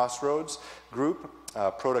Community Crossroads Group,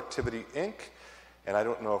 Productivity Inc., and I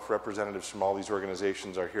don't know if representatives from all these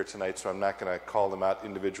organizations are here tonight, so I'm not going to call them out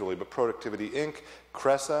individually, but Productivity Inc.,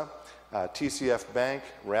 Cressa, TCF Bank,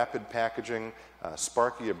 Rapid Packaging,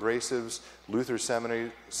 Sparky Abrasives, Luther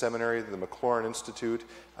Seminary, the McLaurin Institute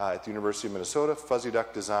at the University of Minnesota, Fuzzy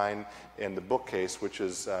Duck Design, and the Bookcase, which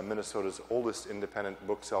is Minnesota's oldest independent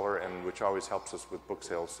bookseller and which always helps us with book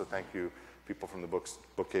sales. So thank you, people from the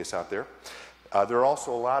Bookcase out there. There are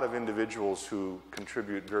also a lot of individuals who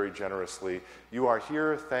contribute very generously. You are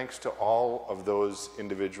here thanks to all of those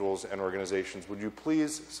individuals and organizations. Would you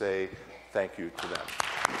please say thank you to them?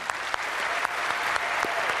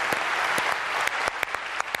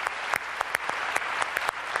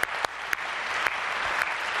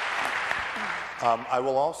 I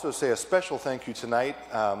will also say a special thank you tonight.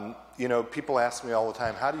 You know, people ask me all the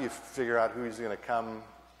time, how do you figure out who's going to come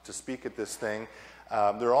to speak at this thing?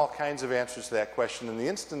 There are all kinds of answers to that question. In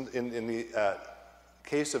the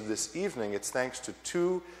case of this evening, it's thanks to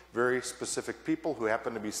 2 very specific people who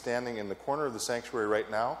happen to be standing in the corner of the sanctuary right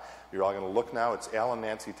now. You're all going to look now. It's Al and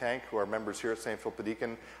Nancy Tank, who are members here at St. Philip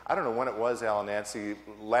Deacon. I don't know when it was, Al and Nancy.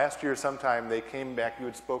 Last year sometime they came back. You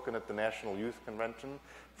had spoken at the National Youth Convention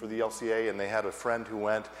for the LCA, and they had a friend who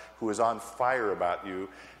went who was on fire about you,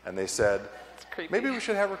 and they said, maybe we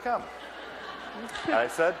should have her come. And I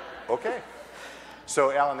said, okay.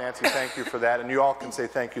 So Al and Nancy, thank you for that, and you all can say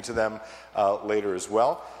thank you to them later as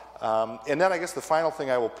well. And then I guess the final thing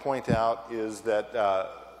I will point out is that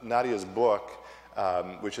Nadia's book,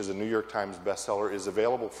 which is a New York Times bestseller, is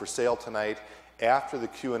available for sale tonight. After the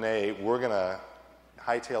Q&A, we're going to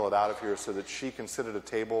hightail it out of here so that she can sit at a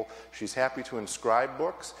table. She's happy to inscribe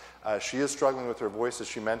books. She is struggling with her voice, as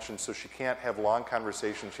she mentioned, so she can't have long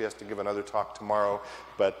conversations. She has to give another talk tomorrow,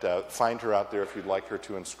 but find her out there if you'd like her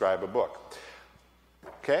to inscribe a book.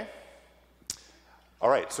 Okay? All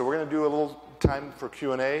right, so we're going to do a little time for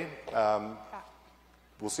Q&A.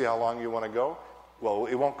 We'll see how long you want to go. Well,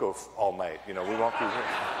 it won't go all night. You know, we won't be here.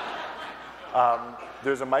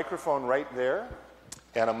 There's a microphone right there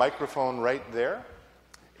and a microphone right there.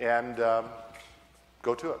 And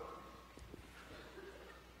go to it.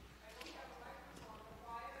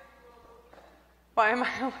 Why am I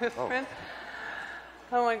a Lutheran?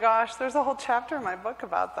 Oh my gosh, there's a whole chapter in my book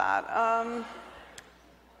about that.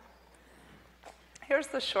 Here's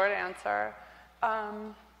the short answer.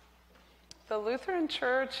 The Lutheran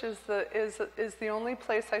Church is the only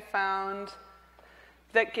place I found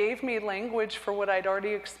that gave me language for what I'd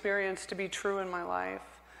already experienced to be true in my life.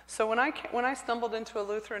 So when I stumbled into a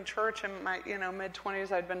Lutheran church in my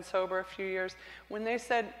mid-20s, I'd been sober a few years, when they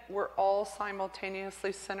said we're all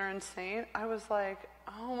simultaneously sinner and saint, I was like,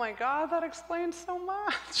 oh my God, that explains so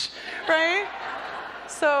much, right?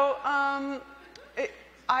 So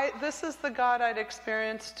this is the God I'd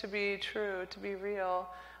experienced to be true, to be real.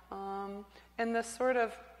 And this sort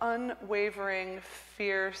of unwavering,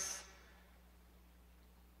 fierce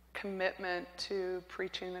commitment to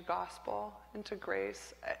preaching the gospel and to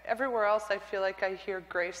grace. Everywhere else I feel like I hear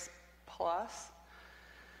grace plus,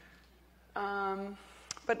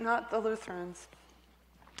 but not the Lutherans.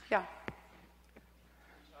 Yeah. You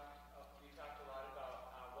talked a lot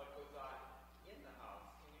about what goes on in the house.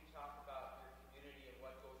 Can you talk about your community and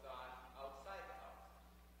what goes on outside the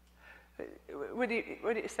house? What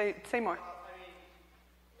do you say? Say more. I mean,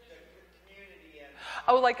 the community and...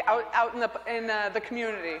 Oh, like out in the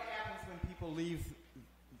community. What happens when people leave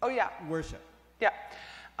worship? Yeah.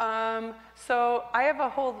 So I have a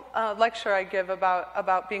whole lecture I give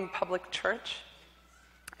about being public church.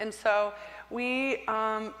 And so we,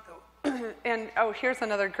 here's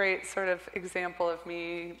another great sort of example of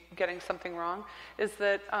me getting something wrong, is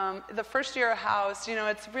that the first year of house,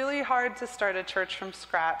 it's really hard to start a church from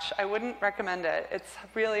scratch. I wouldn't recommend it. It's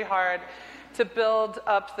really hard to build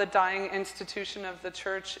up the dying institution of the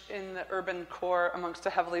church in the urban core amongst a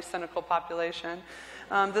heavily cynical population.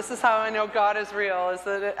 This is how I know God is real, is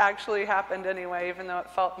that it actually happened anyway, even though it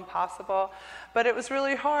felt impossible. But it was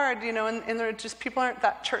really hard, and there just, people aren't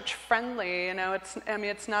that church friendly,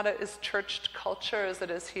 it's not as churched culture as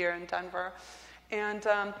it is here in Denver. And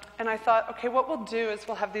I thought, okay, what we'll do is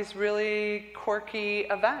we'll have these really quirky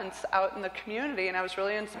events out in the community. And I was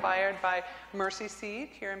really inspired by Mercy Seat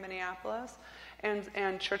here in Minneapolis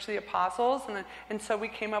and Church of the Apostles. And so we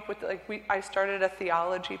came up with, I started a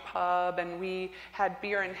theology pub, and we had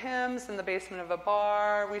beer and hymns in the basement of a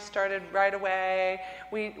bar. We started right away.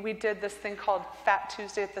 We did this thing called Fat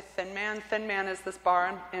Tuesday at the Thin Man. Thin Man is this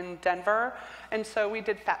bar in Denver. And so we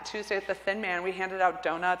did Fat Tuesday at the Thin Man. We handed out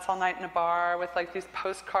donuts all night in a bar with these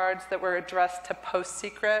postcards that were addressed to Post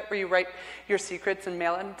Secret, where you write your secrets and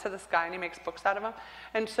mail them to this guy, and he makes books out of them.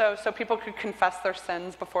 And so people could confess their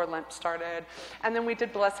sins before Lent started. And then we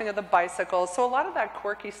did Blessing of the Bicycles. So a lot of that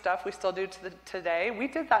quirky stuff we still do today. We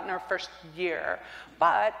did that in our first year.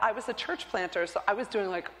 But I was a church planter, so I was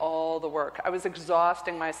doing all the work. I was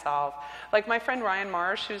exhausting myself. My friend Ryan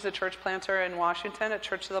Marsh, who's a church planter in Washington at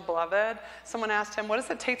Church of the Beloved, someone asked him, what does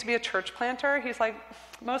it take to be a church planter? He's like,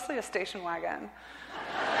 mostly a station wagon.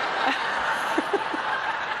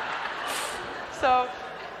 So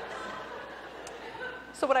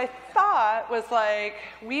what I thought was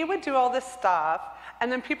we would do all this stuff,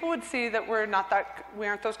 and then people would see that we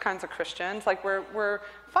aren't those kinds of Christians. We're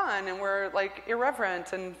fun and we're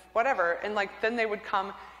irreverent and whatever, and then they would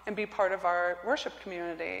come and be part of our worship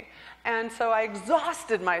community. And so I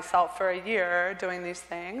exhausted myself for a year doing these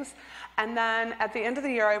things. And then at the end of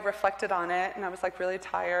the year, I reflected on it, and I was really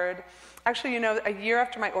tired. Actually, a year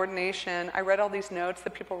after my ordination, I read all these notes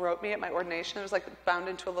that people wrote me at my ordination. It was bound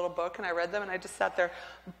into a little book, and I read them, and I just sat there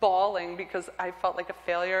bawling because I felt like a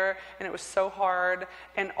failure, and it was so hard,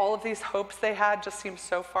 and all of these hopes they had just seemed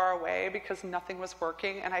so far away because nothing was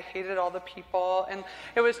working, and I hated all the people, and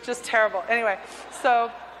it was just terrible. Anyway,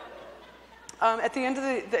 so at the end of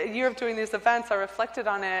the year of doing these events, I reflected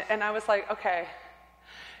on it, and I was like, okay,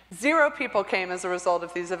 0 people came as a result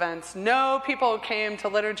of these events. No people came to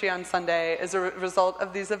liturgy on Sunday as a result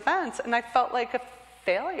of these events. And I felt like a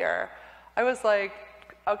failure. I was like,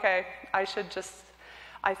 okay, I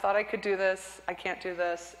thought I could do this. I can't do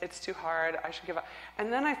this. It's too hard. I should give up.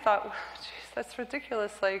 And then I thought, geez, that's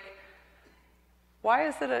ridiculous. Why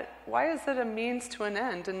is it a means to an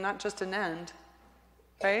end and not just an end?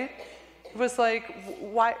 Right? It was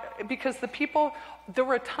why? Because there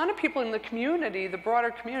were a ton of people in the community, the broader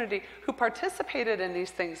community, who participated in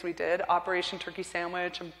these things we did, Operation Turkey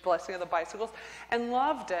Sandwich and Blessing of the Bicycles, and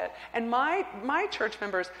loved it. And my church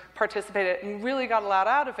members participated and really got a lot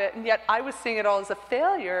out of it, and yet I was seeing it all as a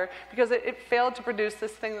failure because it failed to produce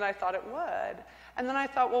this thing that I thought it would. And then I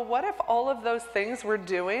thought, well, what if all of those things we're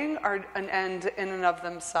doing are an end in and of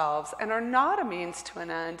themselves and are not a means to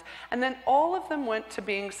an end? And then all of them went to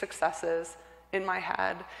being successes in my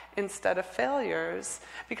head instead of failures.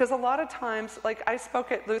 Because a lot of times, I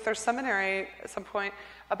spoke at Luther Seminary at some point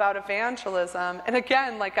about evangelism. And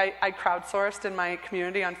again, I crowdsourced in my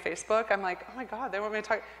community on Facebook. I'm like, oh my God, they want me to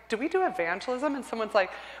talk. Do we do evangelism? And someone's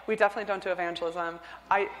like, we definitely don't do evangelism.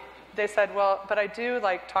 They said, well, but I do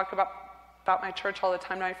talk about my church all the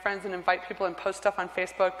time to my friends and invite people and post stuff on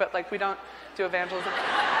Facebook, but we don't do evangelism.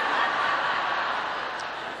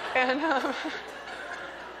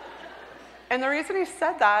 And the reason he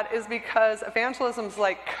said that is because evangelism's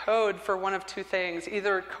code for one of two things: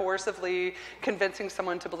 either coercively convincing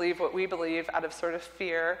someone to believe what we believe out of sort of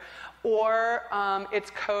fear, or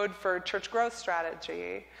it's code for church growth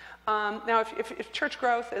strategy. Now, if church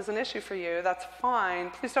growth is an issue for you, that's fine.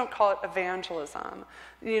 Please don't call it evangelism.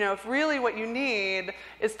 If really what you need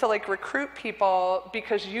is to recruit people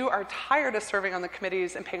because you are tired of serving on the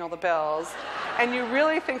committees and paying all the bills, and you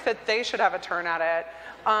really think that they should have a turn at it,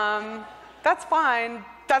 that's fine.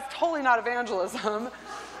 That's totally not evangelism.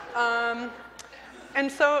 And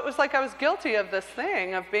so it was I was guilty of this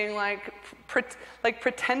thing of being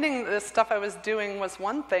pretending this stuff I was doing was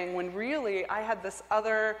one thing when really I had this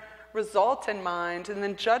other result in mind, and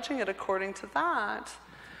then judging it according to that.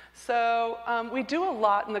 So we do a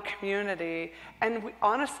lot in the community, and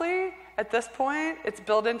honestly, at this point, it's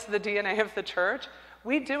built into the DNA of the church.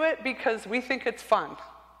 We do it because we think it's fun.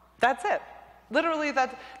 That's it. Literally,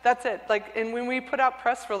 that's it. And when we put out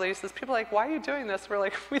press releases, people are why are you doing this? We're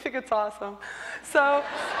we think it's awesome. So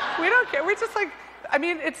we don't care. We're just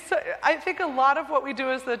I think a lot of what we do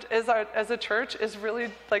as a church is really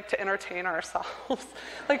to entertain ourselves.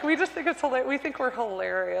 We just think it's hilarious. We think we're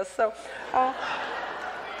hilarious. So.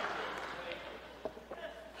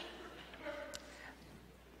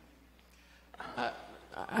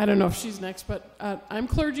 I don't know if she's next, but I'm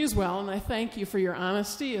clergy as well, and I thank you for your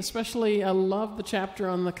honesty. Especially, I love the chapter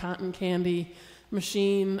on the cotton candy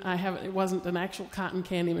machine. It wasn't an actual cotton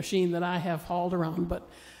candy machine that I have hauled around, but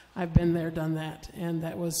I've been there, done that, and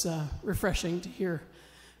that was refreshing to hear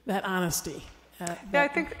that honesty. I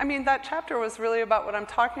think, that chapter was really about what I'm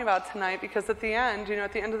talking about tonight, because at the end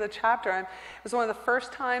of the chapter, it was one of the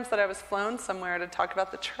first times that I was flown somewhere to talk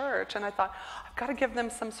about the church, and I thought, I've got to give them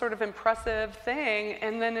some sort of impressive thing,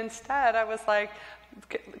 and then instead I was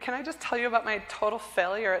can I just tell you about my total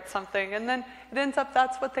failure at something? And then it ends up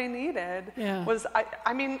that's what they needed. Yeah.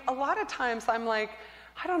 A lot of times I'm I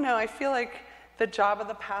don't know, I feel the job of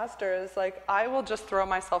the pastor is I will just throw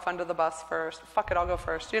myself under the bus first. Fuck it, I'll go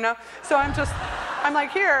first, So I'm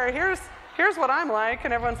here's what I'm like,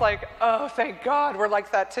 and everyone's oh, thank God we're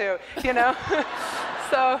like that too,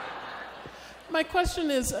 So. My question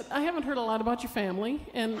is, I haven't heard a lot about your family,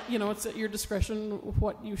 and it's at your discretion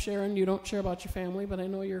what you share and you don't share about your family, but I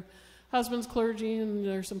know your husband's clergy and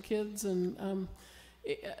there's some kids, and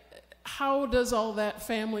how does all that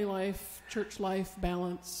family life, church life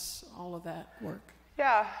balance, all of that work?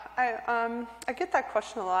 Yeah, I get that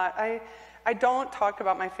question a lot. I don't talk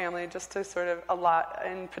about my family just to sort of a lot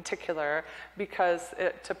in particular because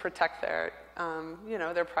to protect their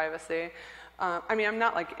privacy. I'm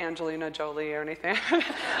not like Angelina Jolie or anything.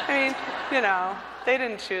 They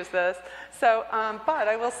didn't choose this. So, but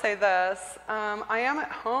I will say this, I am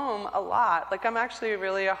at home a lot. I'm actually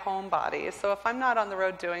really a homebody. So if I'm not on the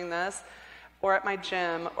road doing this, or at my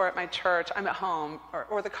gym, or at my church, I'm at home,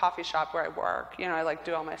 or the coffee shop where I work. I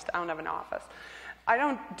do all my stuff. I don't have an office. I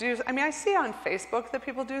see on Facebook that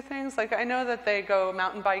people do things. I know that they go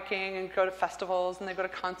mountain biking and go to festivals and they go to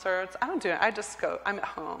concerts. I don't do it. I just go, I'm at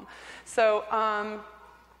home. So,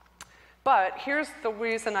 but here's the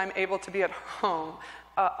reason I'm able to be at home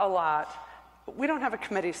a lot. We don't have a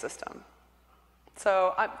committee system.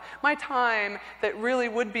 So my time that really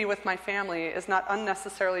would be with my family is not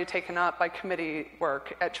unnecessarily taken up by committee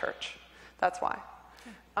work at church. That's why.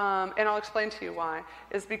 And I'll explain to you why.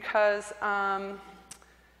 Is because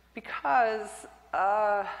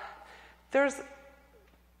there's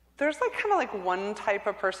one type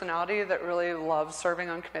of personality that really loves serving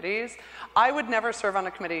on committees. I would never serve on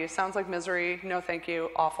a committee. Sounds like misery. No, thank you.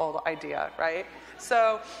 Awful idea, right?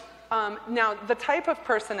 So now the type of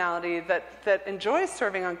personality that enjoys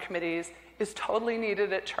serving on committees is totally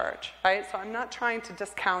needed at church, right? So I'm not trying to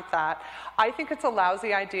discount that. I think it's a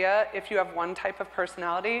lousy idea if you have one type of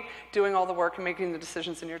personality doing all the work and making the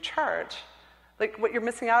decisions in your church. What you're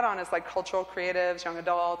missing out on is cultural creatives, young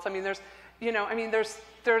adults.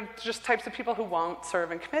 There are just types of people who won't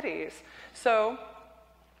serve in committees. So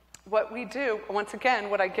what we do, once again,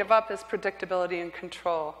 what I give up is predictability and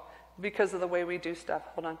control because of the way we do stuff.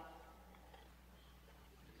 Hold on.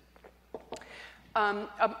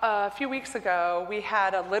 A few weeks ago, we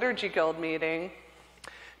had a Liturgy Guild meeting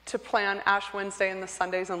to plan Ash Wednesday and the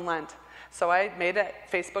Sundays in Lent. So I made a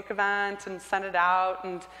Facebook event and sent it out,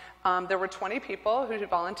 and there were 20 people who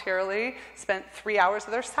voluntarily spent 3 hours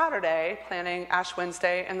of their Saturday planning Ash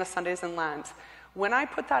Wednesday and the Sundays in Lent. When I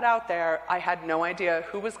put that out there, I had no idea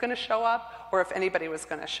who was going to show up or if anybody was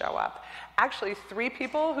going to show up. Actually, 3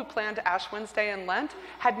 people who planned Ash Wednesday and Lent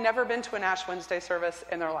had never been to an Ash Wednesday service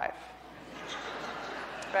in their life.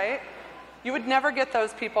 Right? You would never get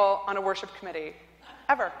those people on a worship committee,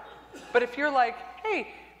 ever. But if you're hey,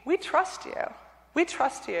 we trust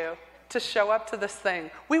you to show up to this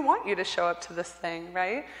thing. We want you to show up to this thing,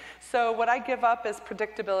 right? So what I give up is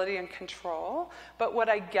predictability and control, but what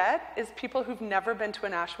I get is people who've never been to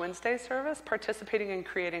an Ash Wednesday service participating in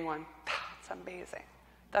creating one. That's amazing.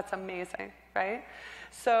 That's amazing, right?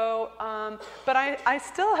 So, but I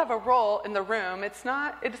still have a role in the room. It's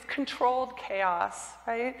controlled chaos,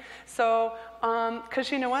 right? So,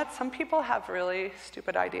 because you know what? Some people have really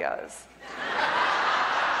stupid ideas.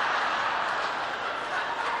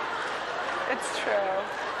 It's true.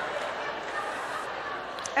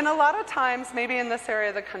 And a lot of times, maybe in this area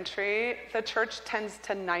of the country, the church tends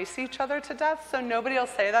to nice each other to death, so nobody will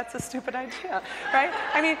say that's a stupid idea, right?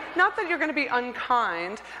 I mean, not that you're going to be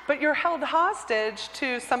unkind, but you're held hostage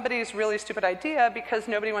to somebody's really stupid idea because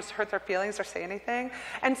nobody wants to hurt their feelings or say anything.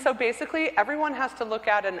 And so basically, everyone has to look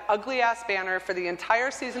at an ugly-ass banner for the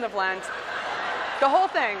entire season of Lent. The whole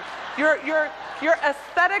thing. You're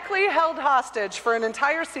aesthetically held hostage for an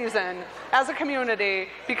entire season as a community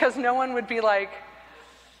because no one would be like,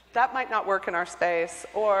 that might not work in our space,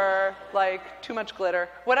 or like too much glitter,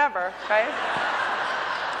 whatever, right?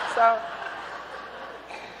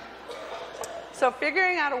 So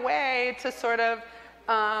figuring out a way to sort of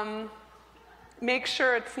make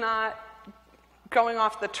sure it's not going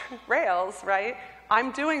off the rails, right?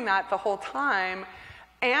 I'm doing that the whole time.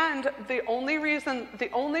 And the only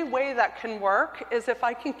way that can work is if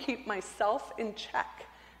I can keep myself in check.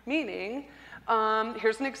 Meaning,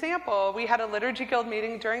 here's an example. We had a Liturgy Guild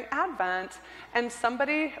meeting during Advent, and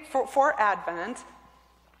somebody, for Advent,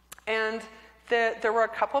 and there were a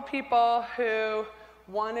couple people who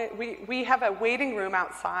wanted, we have a waiting room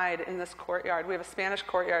outside in this courtyard. We have a Spanish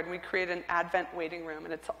courtyard, and we created an Advent waiting room,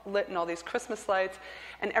 and it's lit in all these Christmas lights,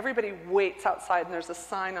 and everybody waits outside, and there's a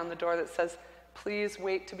sign on the door that says, "Please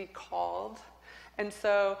wait to be called." And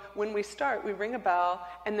so when we start, we ring a bell,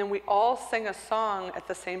 and then we all sing a song at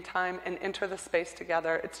the same time and enter the space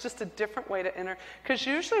together. It's just a different way to enter. Because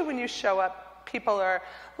usually when you show up, people are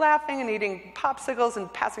laughing and eating popsicles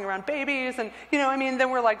and passing around babies. And, then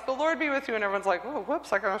we're like, "The Lord be with you." And everyone's like, "Oh,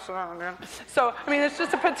 whoops, I got to sit down again." So, it's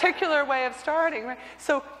just a particular way of starting, right?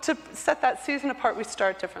 So to set that season apart, we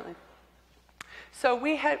start differently. So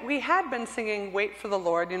we had been singing "Wait for the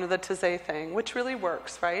Lord," the Taizé thing, which really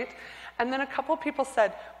works, right? And then a couple people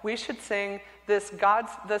said, we should sing this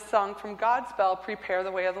song from God's Bell, "Prepare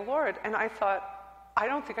the Way of the Lord." And I thought, I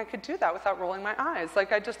don't think I could do that without rolling my eyes.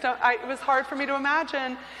 Like, it was hard for me to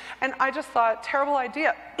imagine. And I just thought, terrible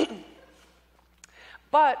idea.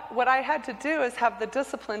 But what I had to do is have the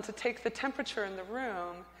discipline to take the temperature in the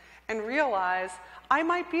room and realize I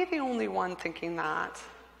might be the only one thinking that,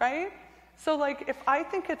 right? So, if I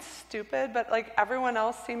think it's stupid, but, everyone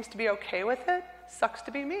else seems to be okay with it, sucks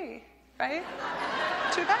to be me, right?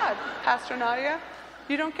 Too bad, Pastor Nadia.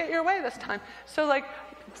 You don't get your way this time. So,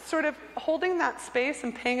 sort of holding that space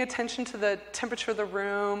and paying attention to the temperature of the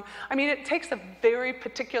room. It takes a very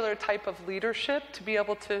particular type of leadership to be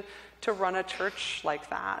able to run a church like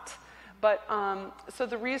that. But, so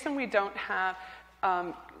the reason we don't have,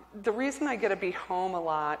 the reason I get to be home a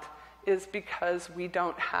lot is because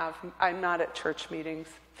I'm not at church meetings.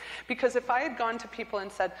 Because if I had gone to people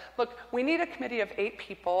and said, "Look, we need a committee of 8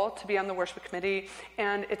 people to be on the worship committee,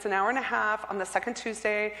 and it's an hour and a half on the second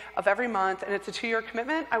Tuesday of every month, and it's a 2-year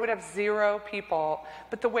commitment," I would have 0 people.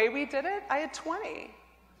 But the way we did it, I had 20.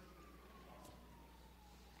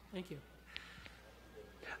 Thank you.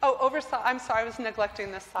 Oh, oversight. I'm sorry, I was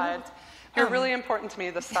neglecting this side. You're really important to me,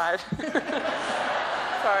 this side.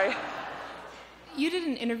 Sorry. You did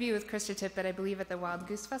an interview with Krista Tippett, I believe, at the Wild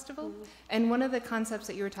Goose Festival. And one of the concepts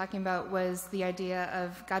that you were talking about was the idea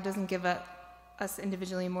of God doesn't give us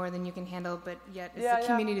individually more than you can handle, but yet it's a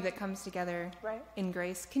community that comes together in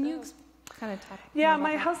grace. Can you kind of talk more about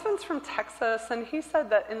my that? husband's from Texas, and he said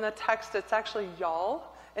that in the text it's actually y'all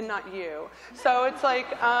and not you. So it's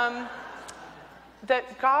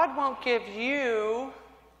that God won't give you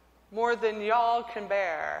more than y'all can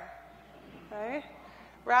bear, right?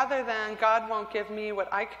 Rather than God won't give me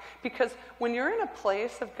what because when you're in a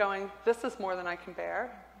place of going, this is more than I can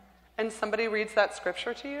bear, and somebody reads that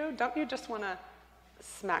scripture to you, don't you just want to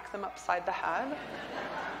smack them upside the head?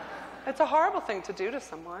 It's a horrible thing to do to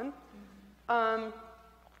someone. And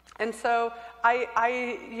so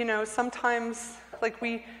I sometimes,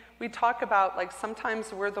 we talk about,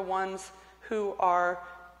 sometimes we're the ones who are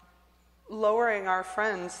lowering our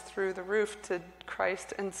friends through the roof to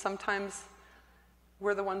Christ, and sometimes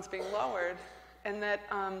we're the ones being lowered, and that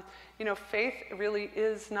faith really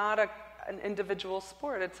is not an individual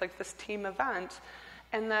sport. It's like this team event,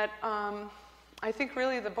 and that I think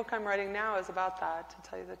really the book I'm writing now is about that, to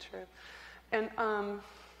tell you the truth. And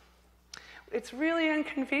it's really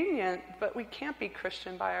inconvenient, but we can't be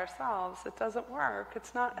Christian by ourselves. It doesn't work.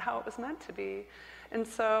 It's not how it was meant to be. And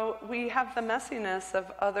so we have the messiness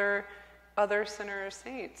of other sinner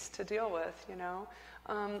saints to deal with, you know.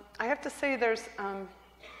 I have to say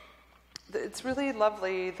it's really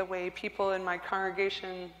lovely the way people in my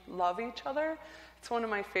congregation love each other. It's one of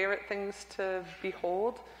my favorite things to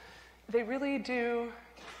behold. They really do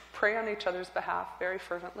pray on each other's behalf very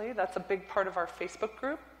fervently. That's a big part of our Facebook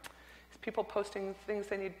group. People posting things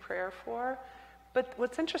they need prayer for. But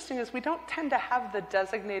what's interesting is we don't tend to have the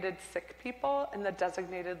designated sick people and the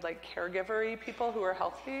designated like caregiver-y people who are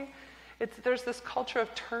healthy. There's this culture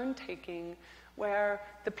of turn-taking where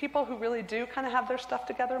the people who really do kind of have their stuff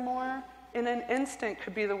together more in an instant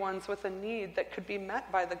could be the ones with a need that could be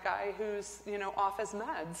met by the guy who's, you know, off his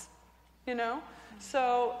meds, you know?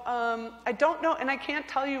 So I don't know, and I can't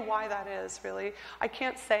tell you why that is, really. I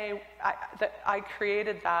can't say that I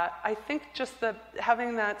created that. I think just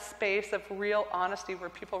having that space of real honesty where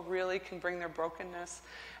people really can bring their brokenness,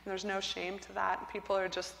 and there's no shame to that, and people are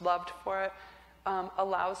just loved for it,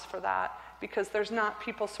 allows for that, because there's not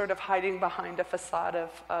people sort of hiding behind a facade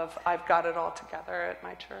of I've got it all together at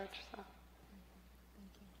my church.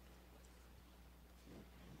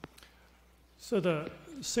 So the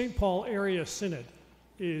St. Paul Area Synod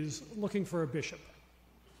is looking for a bishop.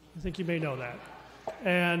 I think you may know that.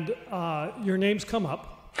 And your name's come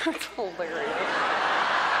up. That's hilarious.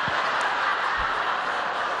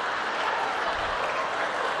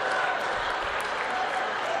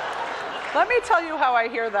 Let me tell you how I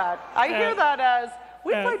hear that. I hear that as,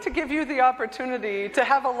 we'd like to give you the opportunity to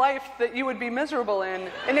have a life that you would be miserable in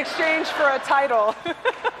exchange for a title.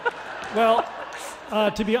 Well,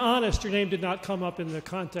 to be honest, your name did not come up in the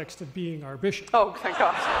context of being our bishop. Oh, thank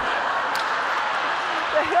God.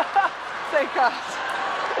 Thank God.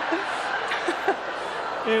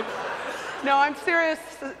 No, I'm serious.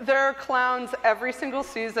 There are clowns every single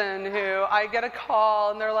season who I get a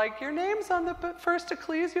call and they're like, your name's on the first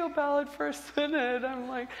ecclesial ballot for a synod. I'm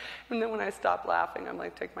like, and then when I stop laughing, I'm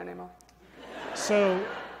like, take my name off. So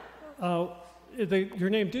your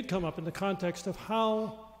name did come up in the context of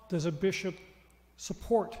how does a bishop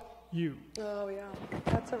support you? Oh, yeah.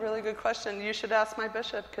 That's a really good question. You should ask my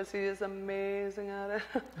bishop because he is amazing at it.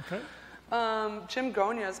 Okay. Jim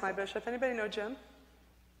Gonia is my bishop. Anybody know Jim?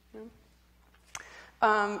 Yeah.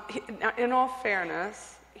 Now, in all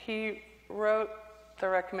fairness, he wrote the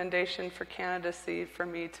recommendation for candidacy for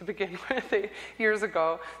me to begin with years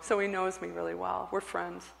ago, so he knows me really well. We're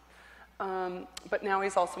friends. But now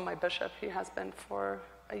he's also my bishop. He has been for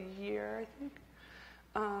a year, I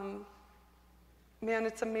think. Man,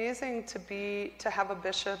 it's amazing to have a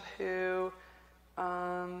bishop who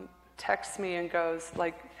texts me and goes,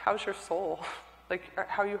 like, how's your soul? Like,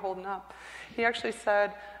 how are you holding up? He actually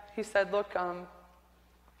said, look,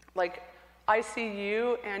 like, I see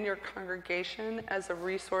you and your congregation as a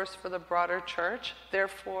resource for the broader church.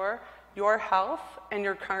 Therefore, your health and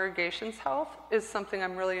your congregation's health is something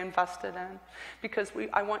I'm really invested in because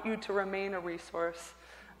I want you to remain a resource.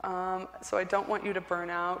 So I don't want you to burn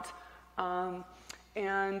out.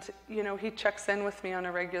 And, you know, he checks in with me on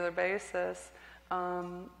a regular basis.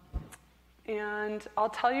 And I'll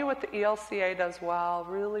tell you what the ELCA does well,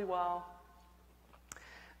 really well.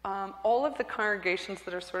 All of the congregations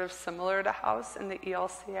that are sort of similar to House in the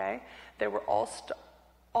ELCA, they were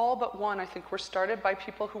all but one, I think, were started by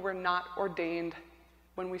people who were not ordained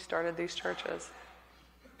when we started these churches.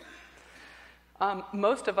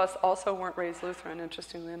 Most of us also weren't raised Lutheran,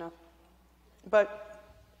 interestingly enough. But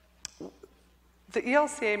the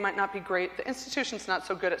ELCA might not be great. The institution's not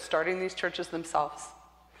so good at starting these churches themselves.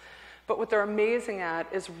 But what they're amazing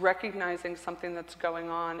at is recognizing something that's going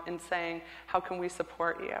on and saying, how can we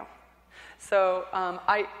support you? So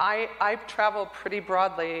I travel pretty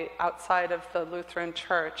broadly outside of the Lutheran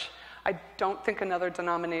Church. I don't think another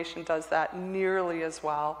denomination does that nearly as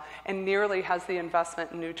well and nearly has the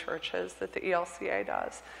investment in new churches that the ELCA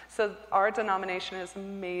does. So our denomination is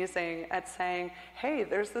amazing at saying, hey,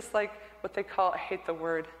 there's this, like, what they call, I hate the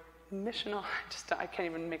word, missional, I can't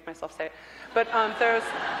even make myself say it. But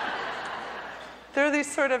there are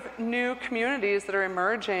these sort of new communities that are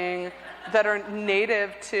emerging that are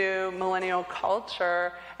native to millennial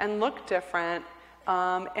culture and look different,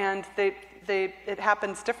 and it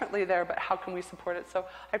happens differently there, but how can we support it? So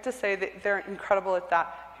I have to say that they're incredible at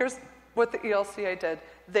that. Here's what the ELCA did.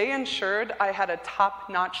 They ensured I had a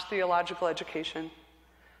top-notch theological education,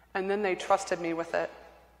 and then they trusted me with it.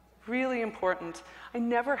 Really important. I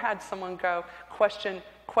never had someone go question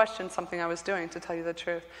something I was doing, to tell you the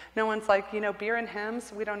truth. No one's like, beer and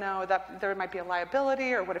hymns, we don't know, that there might be a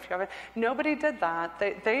liability, or what if you have it? Nobody did that.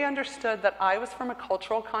 They understood that I was from a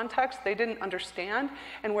cultural context they didn't understand,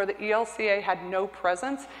 and where the ELCA had no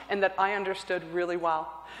presence, and that I understood really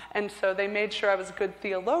well. And so they made sure I was a good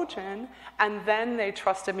theologian, and then they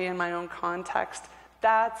trusted me in my own context.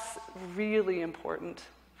 That's really important,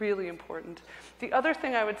 really important. The other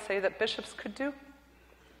thing I would say that bishops could do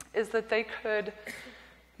is that they could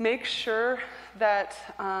make sure that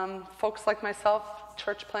folks like myself,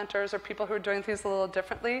 church planters, or people who are doing things a little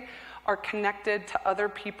differently, are connected to other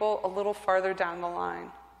people a little farther down the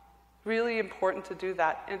line. Really important to do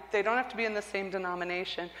that. And they don't have to be in the same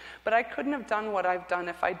denomination, but I couldn't have done what I've done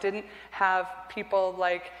if I didn't have people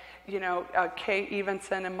like, Kay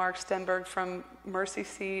Evenson and Mark Stenberg from Mercy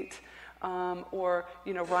Seat, or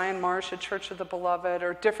Ryan Marsh at Church of the Beloved,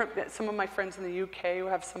 or some of my friends in the UK who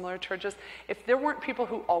have similar churches. If there weren't people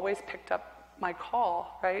who always picked up my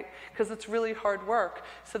call, right? Because it's really hard work.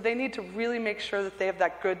 So they need to really make sure that they have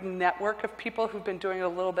that good network of people who've been doing it a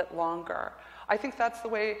little bit longer. I think that's the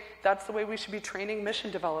way we should be training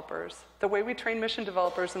mission developers. The way we train mission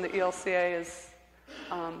developers in the ELCA is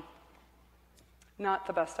not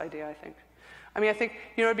the best idea, I think. I think,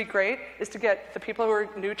 it'd be great is to get the people who are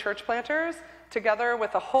new church planters together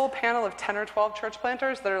with a whole panel of 10 or 12 church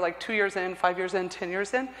planters that are like 2 years in, 5 years in, 10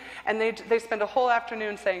 years in, and they spend a whole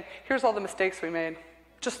afternoon saying, here's all the mistakes we made.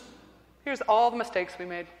 Here's all the mistakes we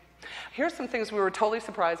made. Here's some things we were totally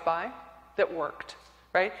surprised by that worked,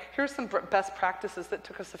 right? Here's some best practices that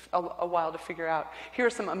took us a while to figure out. Here are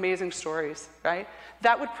some amazing stories, right?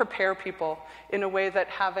 That would prepare people in a way that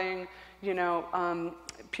having,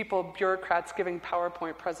 bureaucrats giving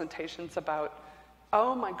PowerPoint presentations about,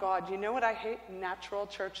 oh my God, you know what I hate? Natural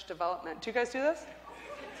church development. Do you guys do this?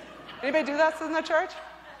 Anybody do this in the church?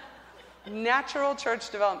 Natural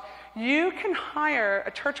church development. You can hire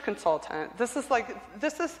a church consultant.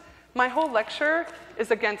 My whole lecture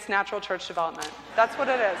is against natural church development. That's what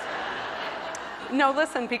it is. No,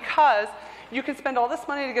 listen, because you can spend all this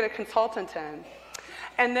money to get a consultant in,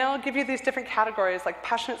 and they'll give you these different categories like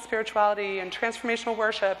passionate spirituality and transformational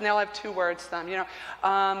worship, and they'll have 2 words to them,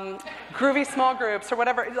 groovy small groups or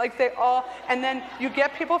whatever. And then you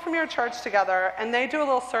get people from your church together, and they do a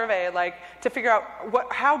little survey, to figure out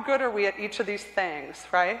how good are we at each of these things,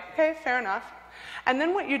 right? Okay, fair enough. And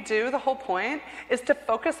then what you do, the whole point, is to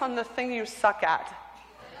focus on the thing you suck at.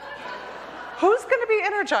 Who's going to be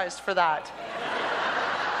energized for that?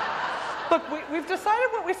 Look, we've decided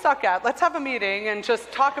what we suck at. Let's have a meeting and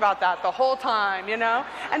just talk about that the whole time, And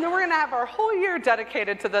then we're going to have our whole year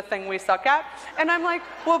dedicated to the thing we suck at. And I'm like,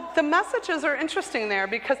 well, the messages are interesting there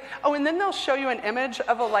because, and then they'll show you an image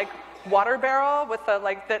of a, water barrel with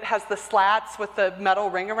that has the slats with the metal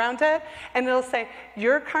ring around it, and it'll say,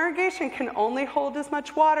 your congregation can only hold as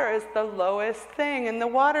much water as the lowest thing in the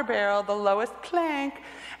water barrel, the lowest plank.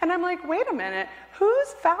 And I'm like, wait a minute,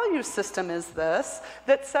 whose value system is this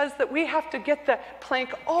that says that we have to get the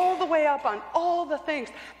plank all the way up on all the things?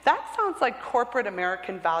 That sounds like corporate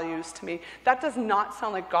American values to me. That does not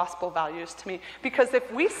sound like gospel values to me, because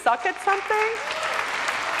if we suck at something,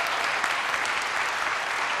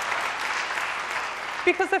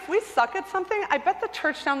 I bet the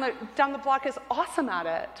church down the block is awesome at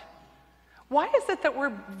it. Why is it that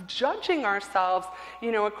we're judging ourselves,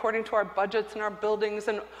 according to our budgets and our buildings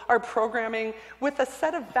and our programming with a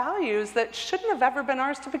set of values that shouldn't have ever been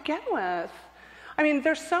ours to begin with?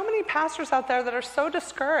 There's so many pastors out there that are so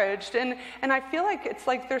discouraged, and I feel like it's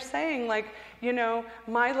like they're saying,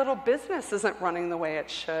 my little business isn't running the way it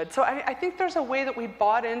should. So I think there's a way that we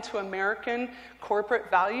bought into American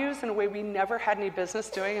corporate values in a way we never had any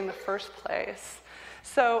business doing in the first place.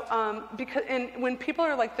 So, when people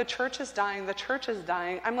are like, the church is dying,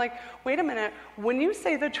 I'm like, wait a minute, when you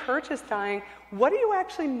say the church is dying, what do you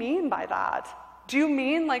actually mean by that? Do you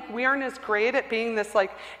mean we aren't as great at being this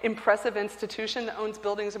impressive institution that owns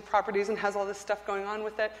buildings and properties and has all this stuff going on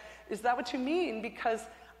with it? Is that what you mean? Because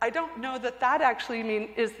I don't know that actually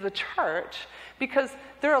is the church, because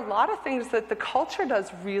there are a lot of things that the culture does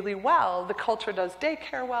really well. The culture does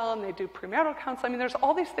daycare well, and they do premarital counseling. There's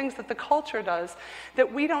all these things that the culture does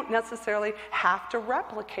that we don't necessarily have to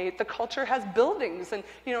replicate. The culture has buildings, and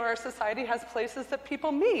our society has places that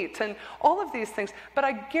people meet, and all of these things. But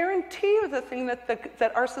I guarantee you the thing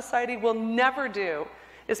that our society will never do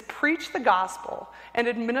is preach the gospel and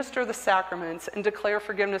administer the sacraments and declare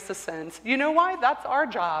forgiveness of sins. You know why? That's our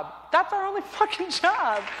job. That's our only fucking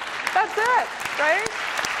job. That's it, right?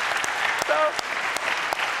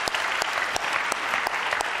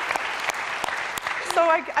 So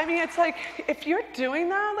I mean, it's like, if you're doing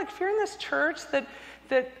that, like if you're in this church that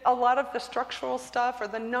a lot of the structural stuff or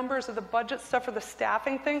the numbers or the budget stuff or the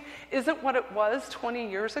staffing thing isn't what it was 20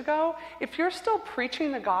 years ago, if you're still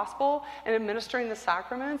preaching the gospel and administering the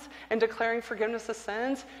sacraments and declaring forgiveness of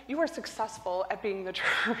sins, you are successful at being the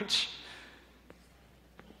church.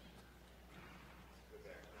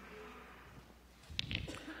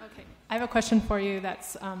 Okay, I have a question for you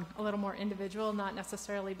that's a little more individual, not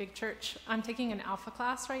necessarily big church. I'm taking an alpha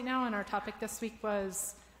class right now, and our topic this week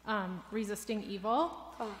was resisting evil.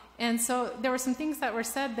 Oh. And so there were some things that were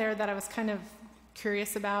said there that I was kind of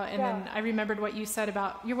curious about, and then I remembered what you said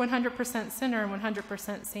about you're 100% sinner and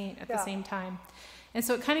 100% saint at the same time. And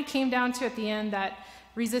so it kind of came down to at the end that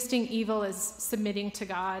resisting evil is submitting to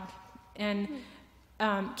God. And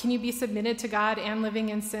can you be submitted to God and living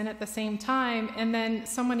in sin at the same time? And then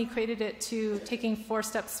someone equated it to taking 4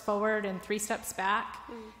 steps forward and 3 steps back.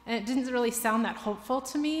 And it didn't really sound that hopeful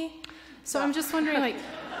to me. So I'm just wondering, like,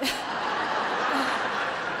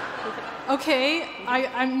 okay,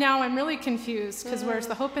 I'm really confused, because where's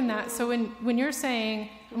the hope in that? So when you're saying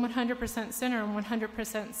I'm 100% sinner and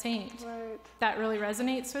 100% saint, that really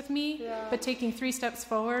resonates with me, but taking 3 steps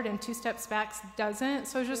forward and 2 steps back doesn't.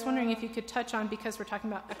 So I was just wondering if you could touch on, because we're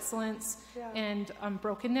talking about excellence and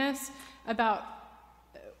brokenness, about,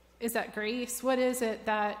 is that grace? What is it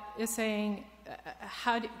that is saying,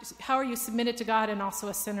 how are you submitted to God and also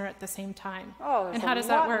a sinner at the same time? And how does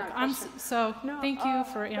that work? Thank you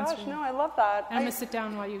for answering. Gosh, no, I love that. I'm going to sit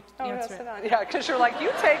down while you answer it. Yeah, because you're like, you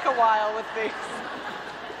take a while with these.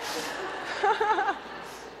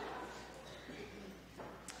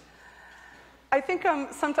 I think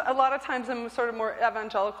a lot of times in sort of more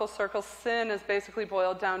evangelical circles, sin is basically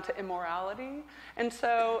boiled down to immorality. And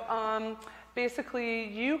so basically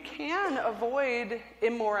you can avoid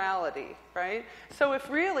immorality, right? So if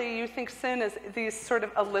really you think sin is these sort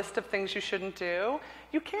of a list of things you shouldn't do,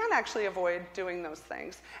 you can actually avoid doing those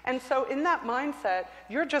things. And so in that mindset,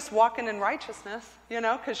 you're just walking in righteousness,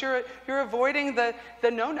 because you're avoiding the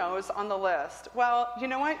no-nos on the list. Well, you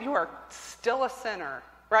know what? You are still a sinner,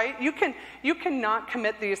 right? You cannot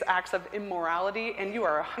commit these acts of immorality, and you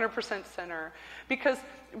are a 100% sinner. Because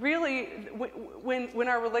really, when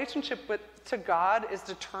our relationship to God is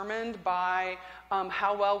determined by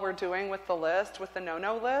how well we're doing with the list, with the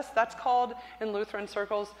no-no list, that's called, in Lutheran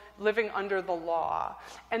circles, living under the law.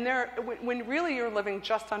 And when really you're living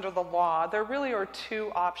just under the law, there really are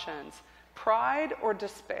 2 options: pride or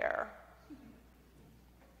despair.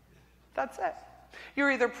 That's it.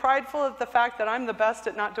 You're either prideful of the fact that I'm the best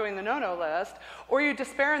at not doing the no-no list, or you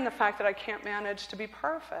despair in the fact that I can't manage to be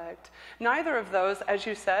perfect. Neither of those, as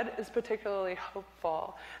you said, is particularly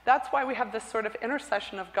hopeful. That's why we have this sort of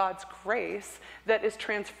intercession of God's grace that is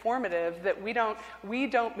transformative, that we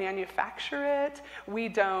don't manufacture it, we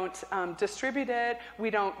don't distribute it, we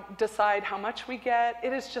don't decide how much we get.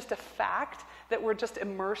 It is just a fact that we're just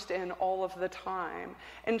immersed in all of the time.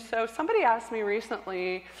 And so somebody asked me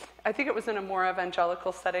recently, I think it was in a more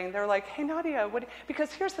evangelical setting, they're like, hey Nadia,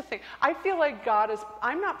 because here's the thing, I feel like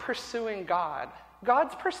I'm not pursuing God.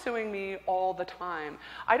 God's pursuing me all the time.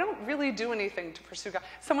 I don't really do anything to pursue God.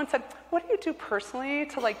 Someone said, what do you do personally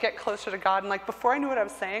to get closer to God? And before I knew what I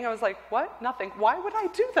was saying, I was like, what? Nothing. Why would I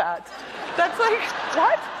do that? That's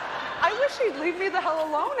what? I wish he'd leave me the hell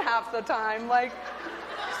alone half the time.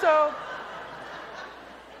 So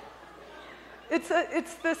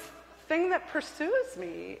it's this thing that pursues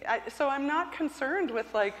me. So I'm not concerned with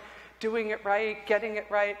doing it right, getting it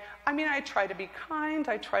right. I mean, I try to be kind.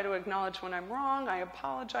 I try to acknowledge when I'm wrong. I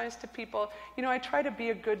apologize to people. I try to be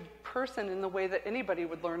a good person in the way that anybody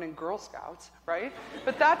would learn in Girl Scouts, right?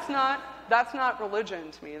 But that's not religion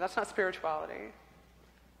to me. That's not spirituality.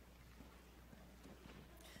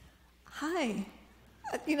 Hi.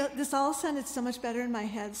 This all sounded so much better in my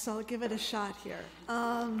head, so I'll give it a shot here.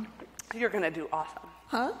 You're going to do awesome.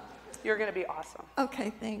 Huh? You're going to be awesome. Okay,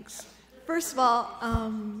 thanks. First of all,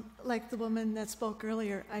 like the woman that spoke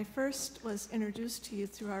earlier, I first was introduced to you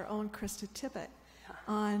through our own Krista Tippett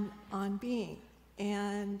on being.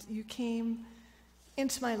 And you came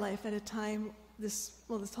into my life at a time, this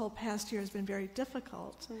whole past year has been very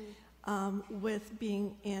difficult with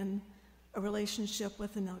being in a relationship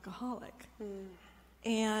with an alcoholic.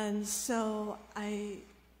 And so I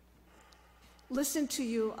listened to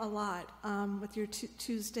you a lot with your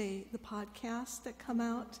Tuesday, the podcasts that come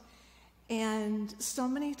out. And so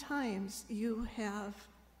many times you have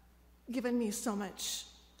given me so much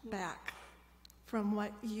back from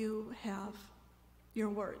what you have, your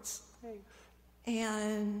words. Thanks.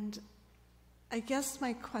 And I guess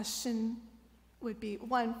my question would be,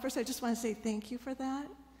 one, first I just want to say thank you for that.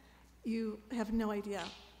 You have no idea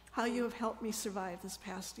how you have helped me survive this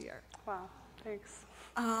past year. Wow, thanks.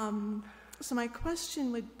 So my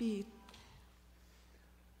question would be,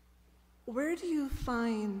 where do you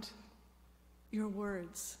find your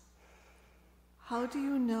words? How do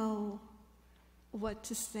you know what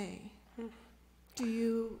to say? Do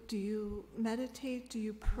you meditate? Do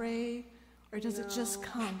you pray? Or does it just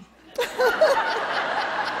come?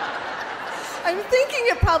 I'm thinking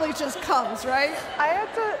it probably just comes, right?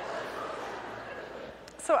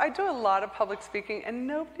 So I do a lot of public speaking, and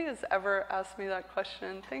nobody has ever asked me that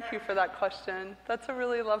question. Thank you for that question. That's a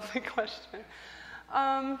really lovely question.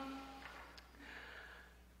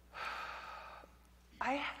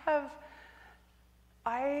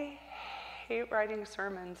 I hate writing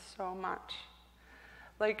sermons so much.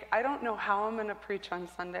 Like, I don't know how I'm going to preach on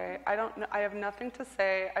Sunday. I have nothing to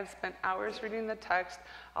say. I've spent hours reading the text.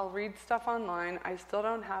 I'll read stuff online. I still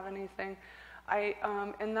don't have anything.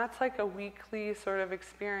 And that's like a weekly sort of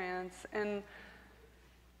experience. And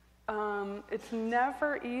it's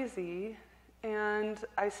never easy. And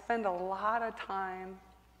I spend a lot of time.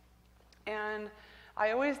 And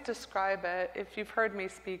I always describe it, if you've heard me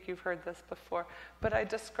speak, you've heard this before, but I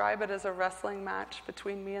describe it as a wrestling match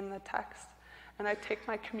between me and the text. And I take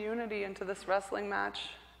my community into this wrestling match,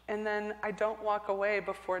 and then I don't walk away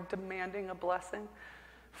before demanding a blessing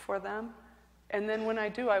for them. And then when I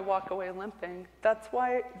do, I walk away limping. That's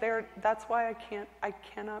why I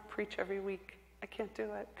cannot preach every week. I can't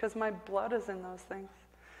do it, because my blood is in those things.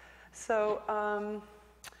 So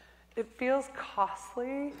it feels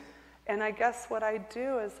costly, and I guess what I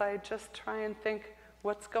do is I just try and think,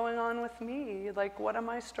 what's going on with me? Like, what am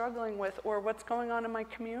I struggling with? Or what's going on in my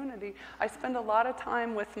community? I spend a lot of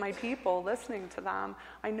time with my people, listening to them.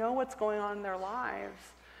 I know what's going on in their lives.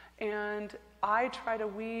 And I try to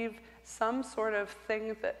weave some sort of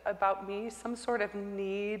thing about me, some sort of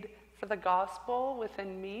need for the gospel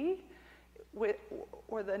within me,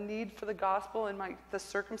 or the need for the gospel in the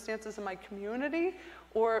circumstances in my community,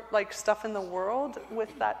 or like stuff in the world with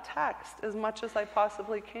that text as much as I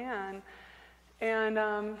possibly can.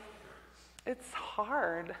 And it's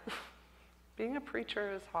hard. Being a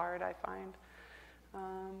preacher is hard, I find.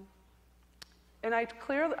 And I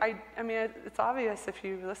mean, it's obvious if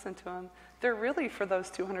you listen to them. They're really for those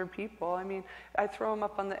 200 people. I mean, I throw them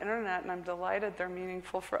up on the internet, and I'm delighted they're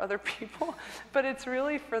meaningful for other people. But it's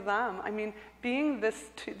really for them. I mean, being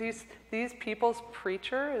these people's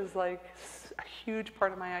preacher is like a huge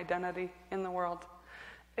part of my identity in the world.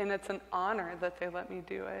 And it's an honor that they let me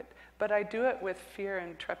do it. But I do it with fear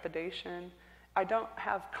and trepidation. I don't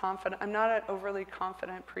have confidence. I'm not an overly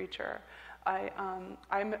confident preacher.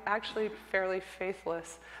 I'm actually fairly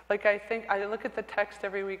faithless. Like, I look at the text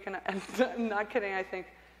every week, and I'm not kidding, I think,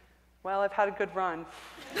 well, I've had a good run.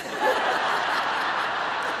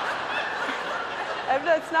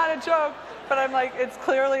 It's not a joke, but I'm like, it's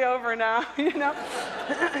clearly over now, you know?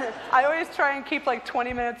 I always try and keep like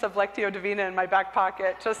 20 minutes of Lectio Divina in my back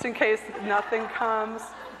pocket, just in case nothing comes.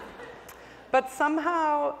 But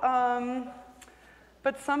somehow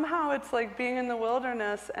it's like being in the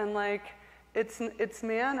wilderness, and like, it's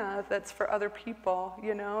manna that's for other people,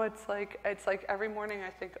 you know? It's like every morning I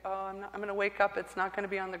think, oh, I'm going to wake up, it's not going to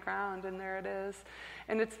be on the ground, and there it is.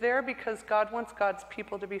 And it's there because God wants God's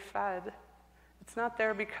people to be fed. It's not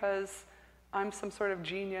there because I'm some sort of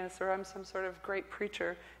genius or I'm some sort of great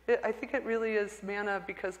preacher. I think it really is manna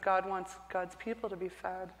because God wants God's people to be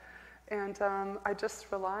fed. And I just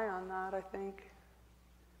rely on that, I think.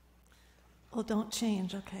 Well, don't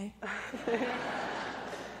change, okay?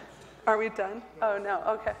 Are we done? Oh, no,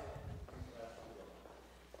 okay.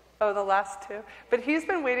 Oh, the last two. But he's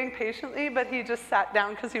been waiting patiently, but he just sat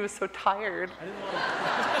down because he was so tired. I didn't want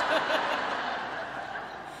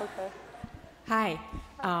to. Okay. Hi.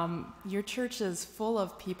 Your church is full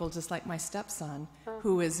of people just like my stepson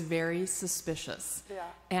who is very suspicious. Yeah.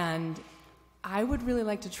 And I would really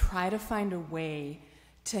like to try to find a way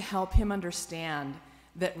to help him understand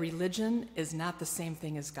that religion is not the same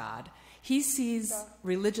thing as God. He sees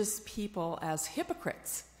religious people as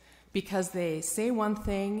hypocrites because they say one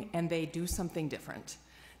thing and they do something different.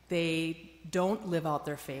 They don't live out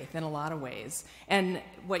their faith in a lot of ways. And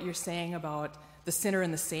what you're saying about the sinner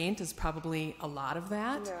and the saint is probably a lot of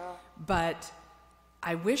that. Yeah. But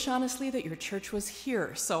I wish, honestly, that your church was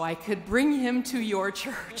here so I could bring him to your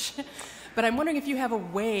church. But I'm wondering if you have a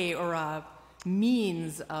way or a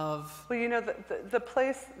means of... Well, you know, the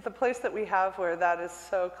place that we have where that is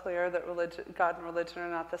so clear that God and religion are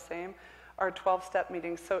not the same are 12-step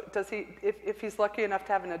meetings. So does he, if he's lucky enough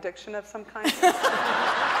to have an addiction of some kind?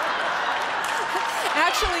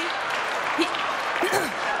 Actually,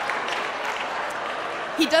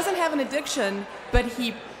 he doesn't have an addiction, but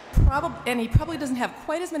he probably doesn't have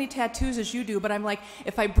quite as many tattoos as you do, but I'm like,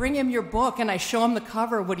 if I bring him your book and I show him the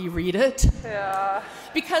cover, would he read it? Yeah.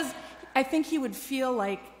 Because I think he would feel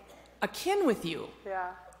like akin with you.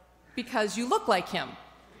 Yeah. Because you look like him.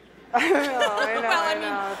 I know. Well, I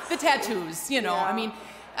mean, the tattoos, you know. Yeah. I mean,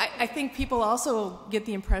 I think people also get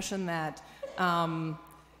the impression that,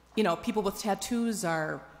 you know, people with tattoos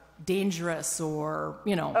are dangerous or,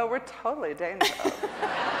 you know. Oh, we're totally dangerous.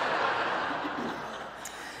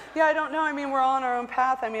 Yeah, I don't know. I mean, we're all on our own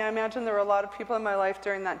path. I mean, I imagine there were a lot of people in my life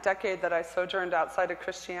during that decade that I sojourned outside of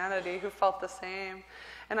Christianity who felt the same.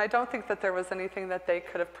 And I don't think that there was anything that they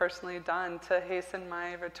could have personally done to hasten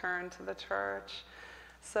my return to the church.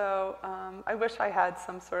 So I wish I had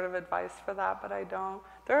some sort of advice for that, but I don't.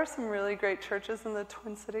 There are some really great churches in the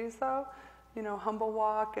Twin Cities, though. You know, Humble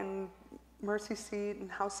Walk and Mercy Seat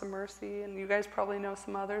and House of Mercy, and you guys probably know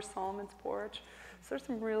some others, Solomon's Porch. So there's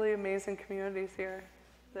some really amazing communities here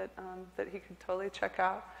that he could totally check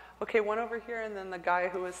out. Okay, one over here, and then the guy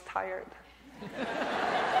who was tired.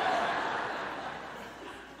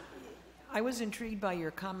 I was intrigued by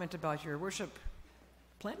your comment about your worship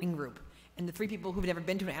planning group and the 3 people who've never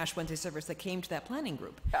been to an Ash Wednesday service that came to that planning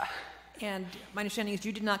group. Yeah. And my understanding is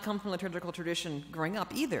you did not come from a liturgical tradition growing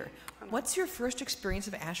up either. What's your first experience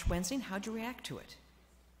of Ash Wednesday and how'd you react to it?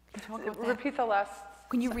 Can you talk about that? Repeat the last.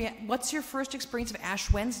 What's your first experience of Ash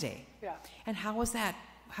Wednesday? Yeah. And how was that?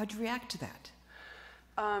 How'd you react to that?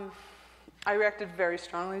 I reacted very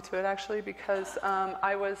strongly to it, actually, because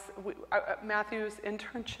Matthew's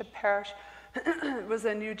internship parish was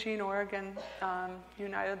in Eugene, Oregon,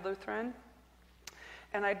 United Lutheran.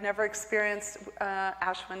 And I'd never experienced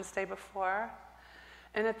Ash Wednesday before.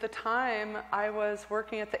 And at the time, I was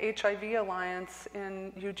working at the HIV Alliance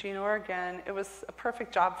in Eugene, Oregon. It was a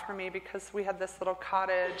perfect job for me because we had this little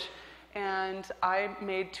cottage, and I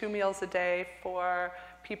made 2 meals a day for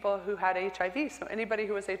people who had HIV. So anybody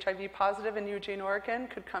who was HIV positive in Eugene, Oregon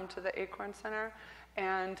could come to the Acorn Center,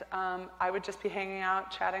 and I would just be hanging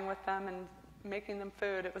out, chatting with them, and making them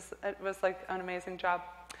food. It was like an amazing job.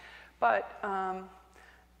 But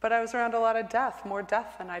I was around a lot of death, more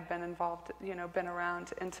death than I'd been involved, been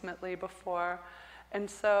around intimately before. And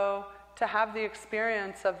so to have the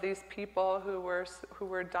experience of these people who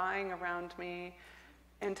were dying around me,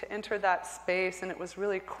 and to enter that space, and it was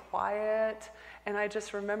really quiet, and I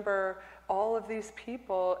just remember all of these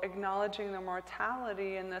people acknowledging their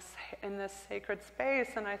mortality in this sacred space,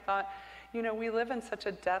 and I thought, we live in such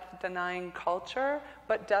a death-denying culture,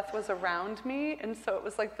 but death was around me, and so it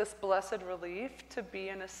was like this blessed relief to be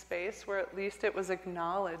in a space where at least it was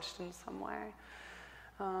acknowledged in some way.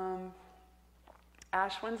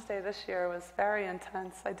 Ash Wednesday this year was very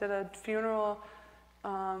intense. I did a funeral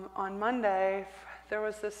on Monday. There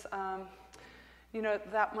was this,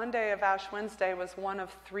 that Monday of Ash Wednesday was one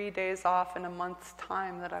of 3 days off in a month's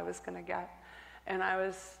time that I was going to get. And I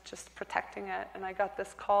was just protecting it. And I got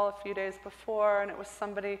this call a few days before, and it was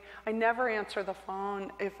somebody. I never answer the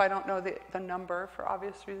phone if I don't know the number for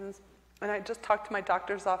obvious reasons. And I just talked to my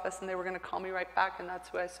doctor's office, and they were going to call me right back, and that's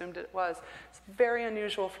who I assumed it was. It's very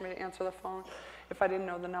unusual for me to answer the phone if I didn't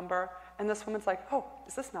know the number. And this woman's like, "Oh,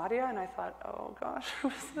 is this Nadia?" And I thought, "Oh gosh, who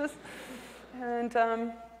is this?"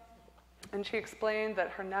 And she explained that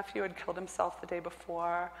her nephew had killed himself the day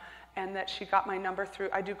before, and that she got my number through.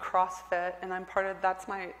 I do CrossFit, and I'm part of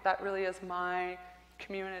that really is my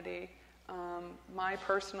community, my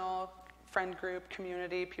personal friend group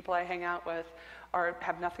community. People I hang out with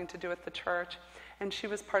have nothing to do with the church. And she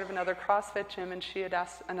was part of another CrossFit gym, and she had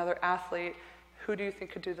asked another athlete, "Who do you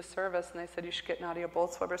think could do the service?" And they said, "You should get Nadia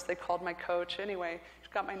Bolz." So they called my coach. Anyway, she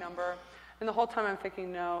got my number. And the whole time I'm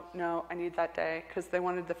thinking, no, I need that day, because they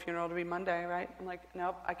wanted the funeral to be Monday, right? I'm like,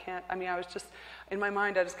 nope, I can't. I mean, I was just, in my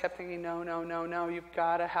mind, I just kept thinking, no, you've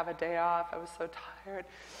got to have a day off. I was so tired.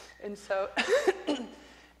 And so,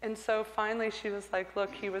 and so finally she was like,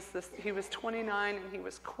 look, he was 29, and he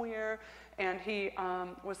was queer, and he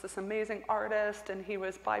was this amazing artist, and he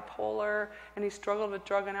was bipolar, and he struggled with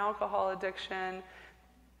drug and alcohol addiction.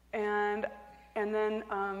 And then,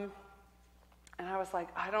 and I was like,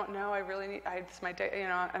 I don't know, it's my day,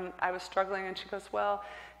 and I was struggling, and she goes, well,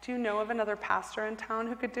 do you know of another pastor in town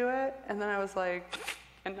who could do it? And then I was like,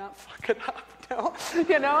 and not fuck it up, no.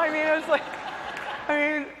 It was like,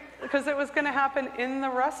 because it was going to happen in the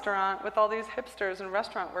restaurant with all these hipsters and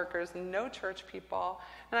restaurant workers and no church people.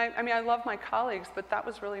 And I love my colleagues, but that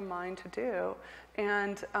was really mine to do.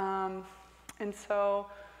 And so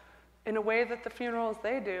in a way that the funerals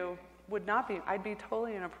they do would not be, I'd be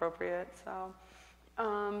totally inappropriate, so.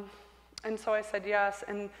 And so I said yes,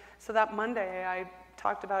 and so that Monday I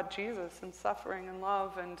talked about Jesus and suffering and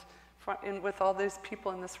love and with all these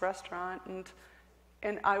people in this restaurant.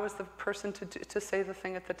 And I was the person to say the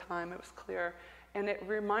thing at the time. It was clear. And it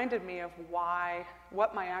reminded me of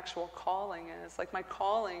what my actual calling is. Like, my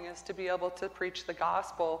calling is to be able to preach the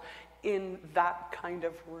gospel in that kind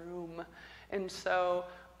of room. And so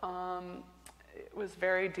it was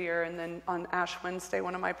very dear. And then on Ash Wednesday,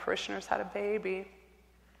 one of my parishioners had a baby.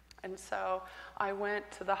 And so I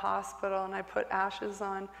went to the hospital and I put ashes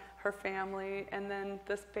on her family. And then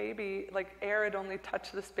this baby, like, air had only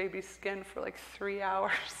touched this baby's skin for like 3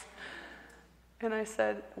 hours. And I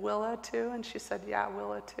said, Willa too? And she said, yeah,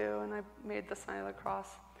 Willa too. And I made the sign of the cross.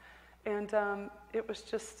 And it was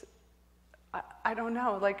just, I don't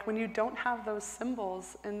know, like, when you don't have those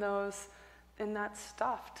symbols and that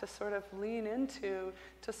stuff to sort of lean into,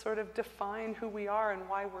 to sort of define who we are and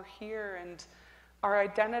why we're here and our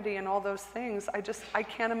identity and all those things, I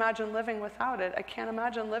can't imagine living without it. I can't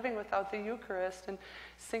imagine living without the Eucharist and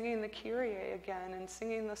singing the Kyrie again and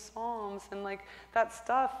singing the Psalms and like that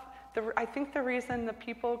stuff. I think the reason that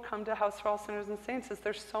people come to House for All Sinners and Saints is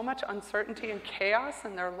there's so much uncertainty and chaos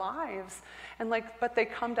in their lives, but they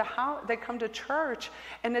come to church,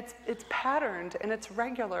 and it's patterned and it's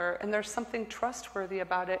regular, and there's something trustworthy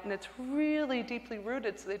about it, and it's really deeply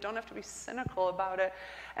rooted, so they don't have to be cynical about it,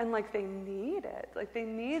 and like they need it, like they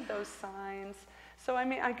need those signs. So I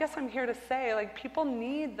mean, I guess I'm here to say, like, people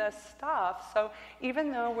need this stuff. So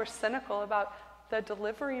even though we're cynical about the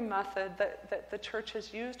delivery method that the church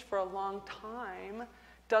has used for a long time,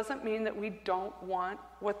 doesn't mean that we don't want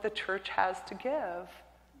what the church has to give.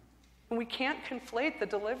 And we can't conflate the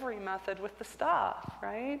delivery method with the stuff,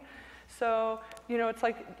 right? So, it's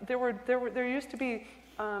like there used to be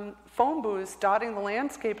phone booths dotting the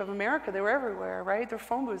landscape of America. They were everywhere, right? There were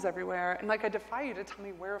phone booths everywhere. And like, I defy you to tell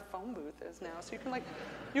me where a phone booth is now. So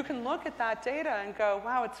you can look at that data and go,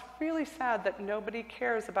 wow, it's really sad that nobody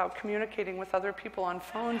cares about communicating with other people on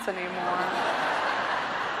phones anymore.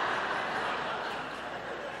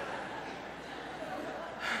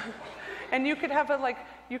 And you could have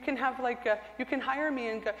you can hire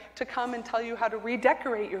me to come and tell you how to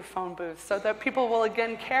redecorate your phone booth so that people will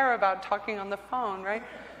again care about talking on the phone, right?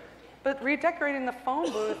 But redecorating the phone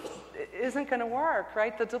booth isn't going to work,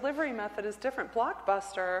 right? The delivery method is different.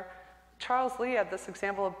 Blockbuster, Charles Lee had this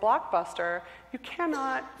example of Blockbuster. You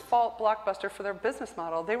cannot fault Blockbuster for their business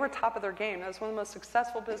model. They were top of their game. That was one of the most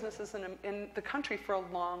successful businesses in the country for a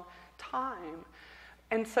long time.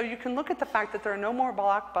 And so you can look at the fact that there are no more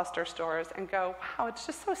Blockbuster stores and go, wow, it's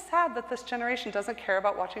just so sad that this generation doesn't care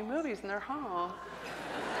about watching movies in their home.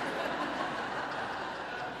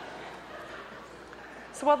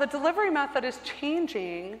 So while the delivery method is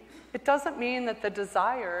changing, it doesn't mean that the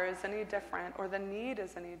desire is any different or the need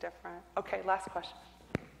is any different. Okay, last question.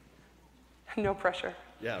 No pressure.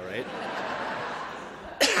 Yeah, right?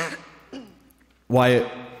 Why?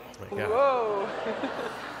 Oh my God. Whoa.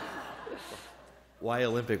 Why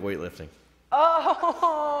Olympic weightlifting?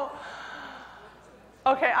 Oh.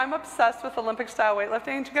 Okay, I'm obsessed with Olympic-style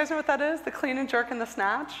weightlifting. Do you guys know what that is? The clean and jerk and the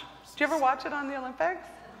snatch? Do you ever watch it on the Olympics?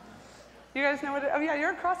 You guys know what it is? Oh yeah,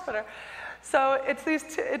 you're a CrossFitter. So it's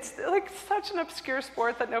like such an obscure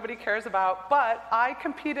sport that nobody cares about. But I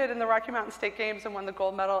competed in the Rocky Mountain State Games and won the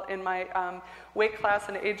gold medal in my weight class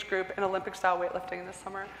and age group in Olympic-style weightlifting this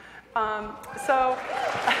summer.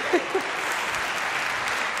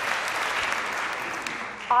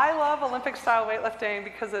 I love Olympic-style weightlifting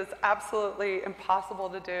because it's absolutely impossible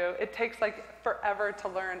to do. It takes like forever to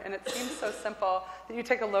learn, and it seems so simple that you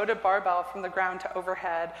take a loaded barbell from the ground to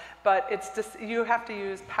overhead, but it's just, you have to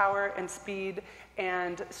use power and speed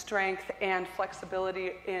and strength and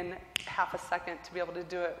flexibility in half a second to be able to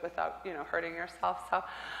do it without, hurting yourself. So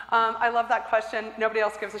I love that question. Nobody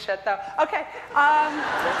else gives a shit, though. Okay.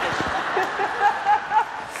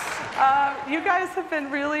 You guys have been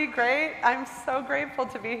really great. I'm so grateful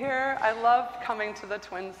to be here. I love coming to the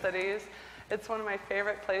Twin Cities. It's one of my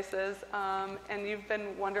favorite places, and you've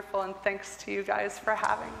been wonderful, and thanks to you guys for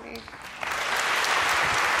having me.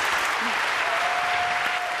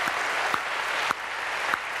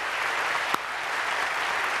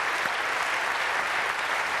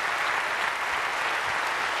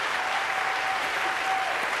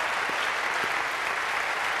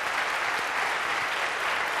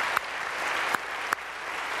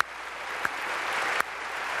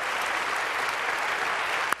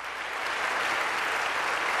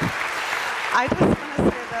 I just want to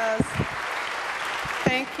say this.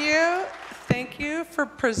 Thank you for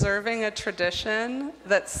preserving a tradition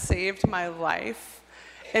that saved my life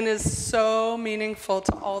and is so meaningful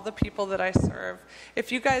to all the people that I serve.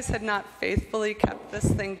 If you guys had not faithfully kept this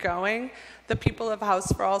thing going, the people of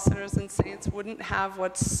House for All Sinners and Saints wouldn't have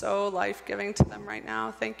what's so life-giving to them right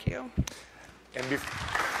now. Thank you. And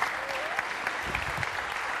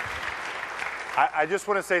I just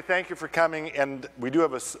want to say thank you for coming, and we do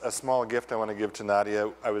have a small gift I want to give to Nadia.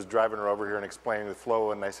 I was driving her over here and explaining the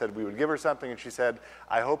flow, and I said we would give her something, and she said,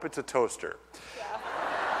 I hope it's a toaster. Yeah.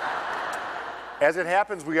 As it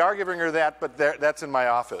happens, we are giving her that, but that's in my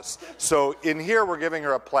office. So in here, we're giving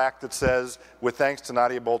her a plaque that says, with thanks to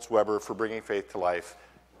Nadia Bolz-Weber for bringing faith to life.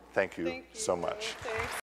 Thank you so much. Thanks.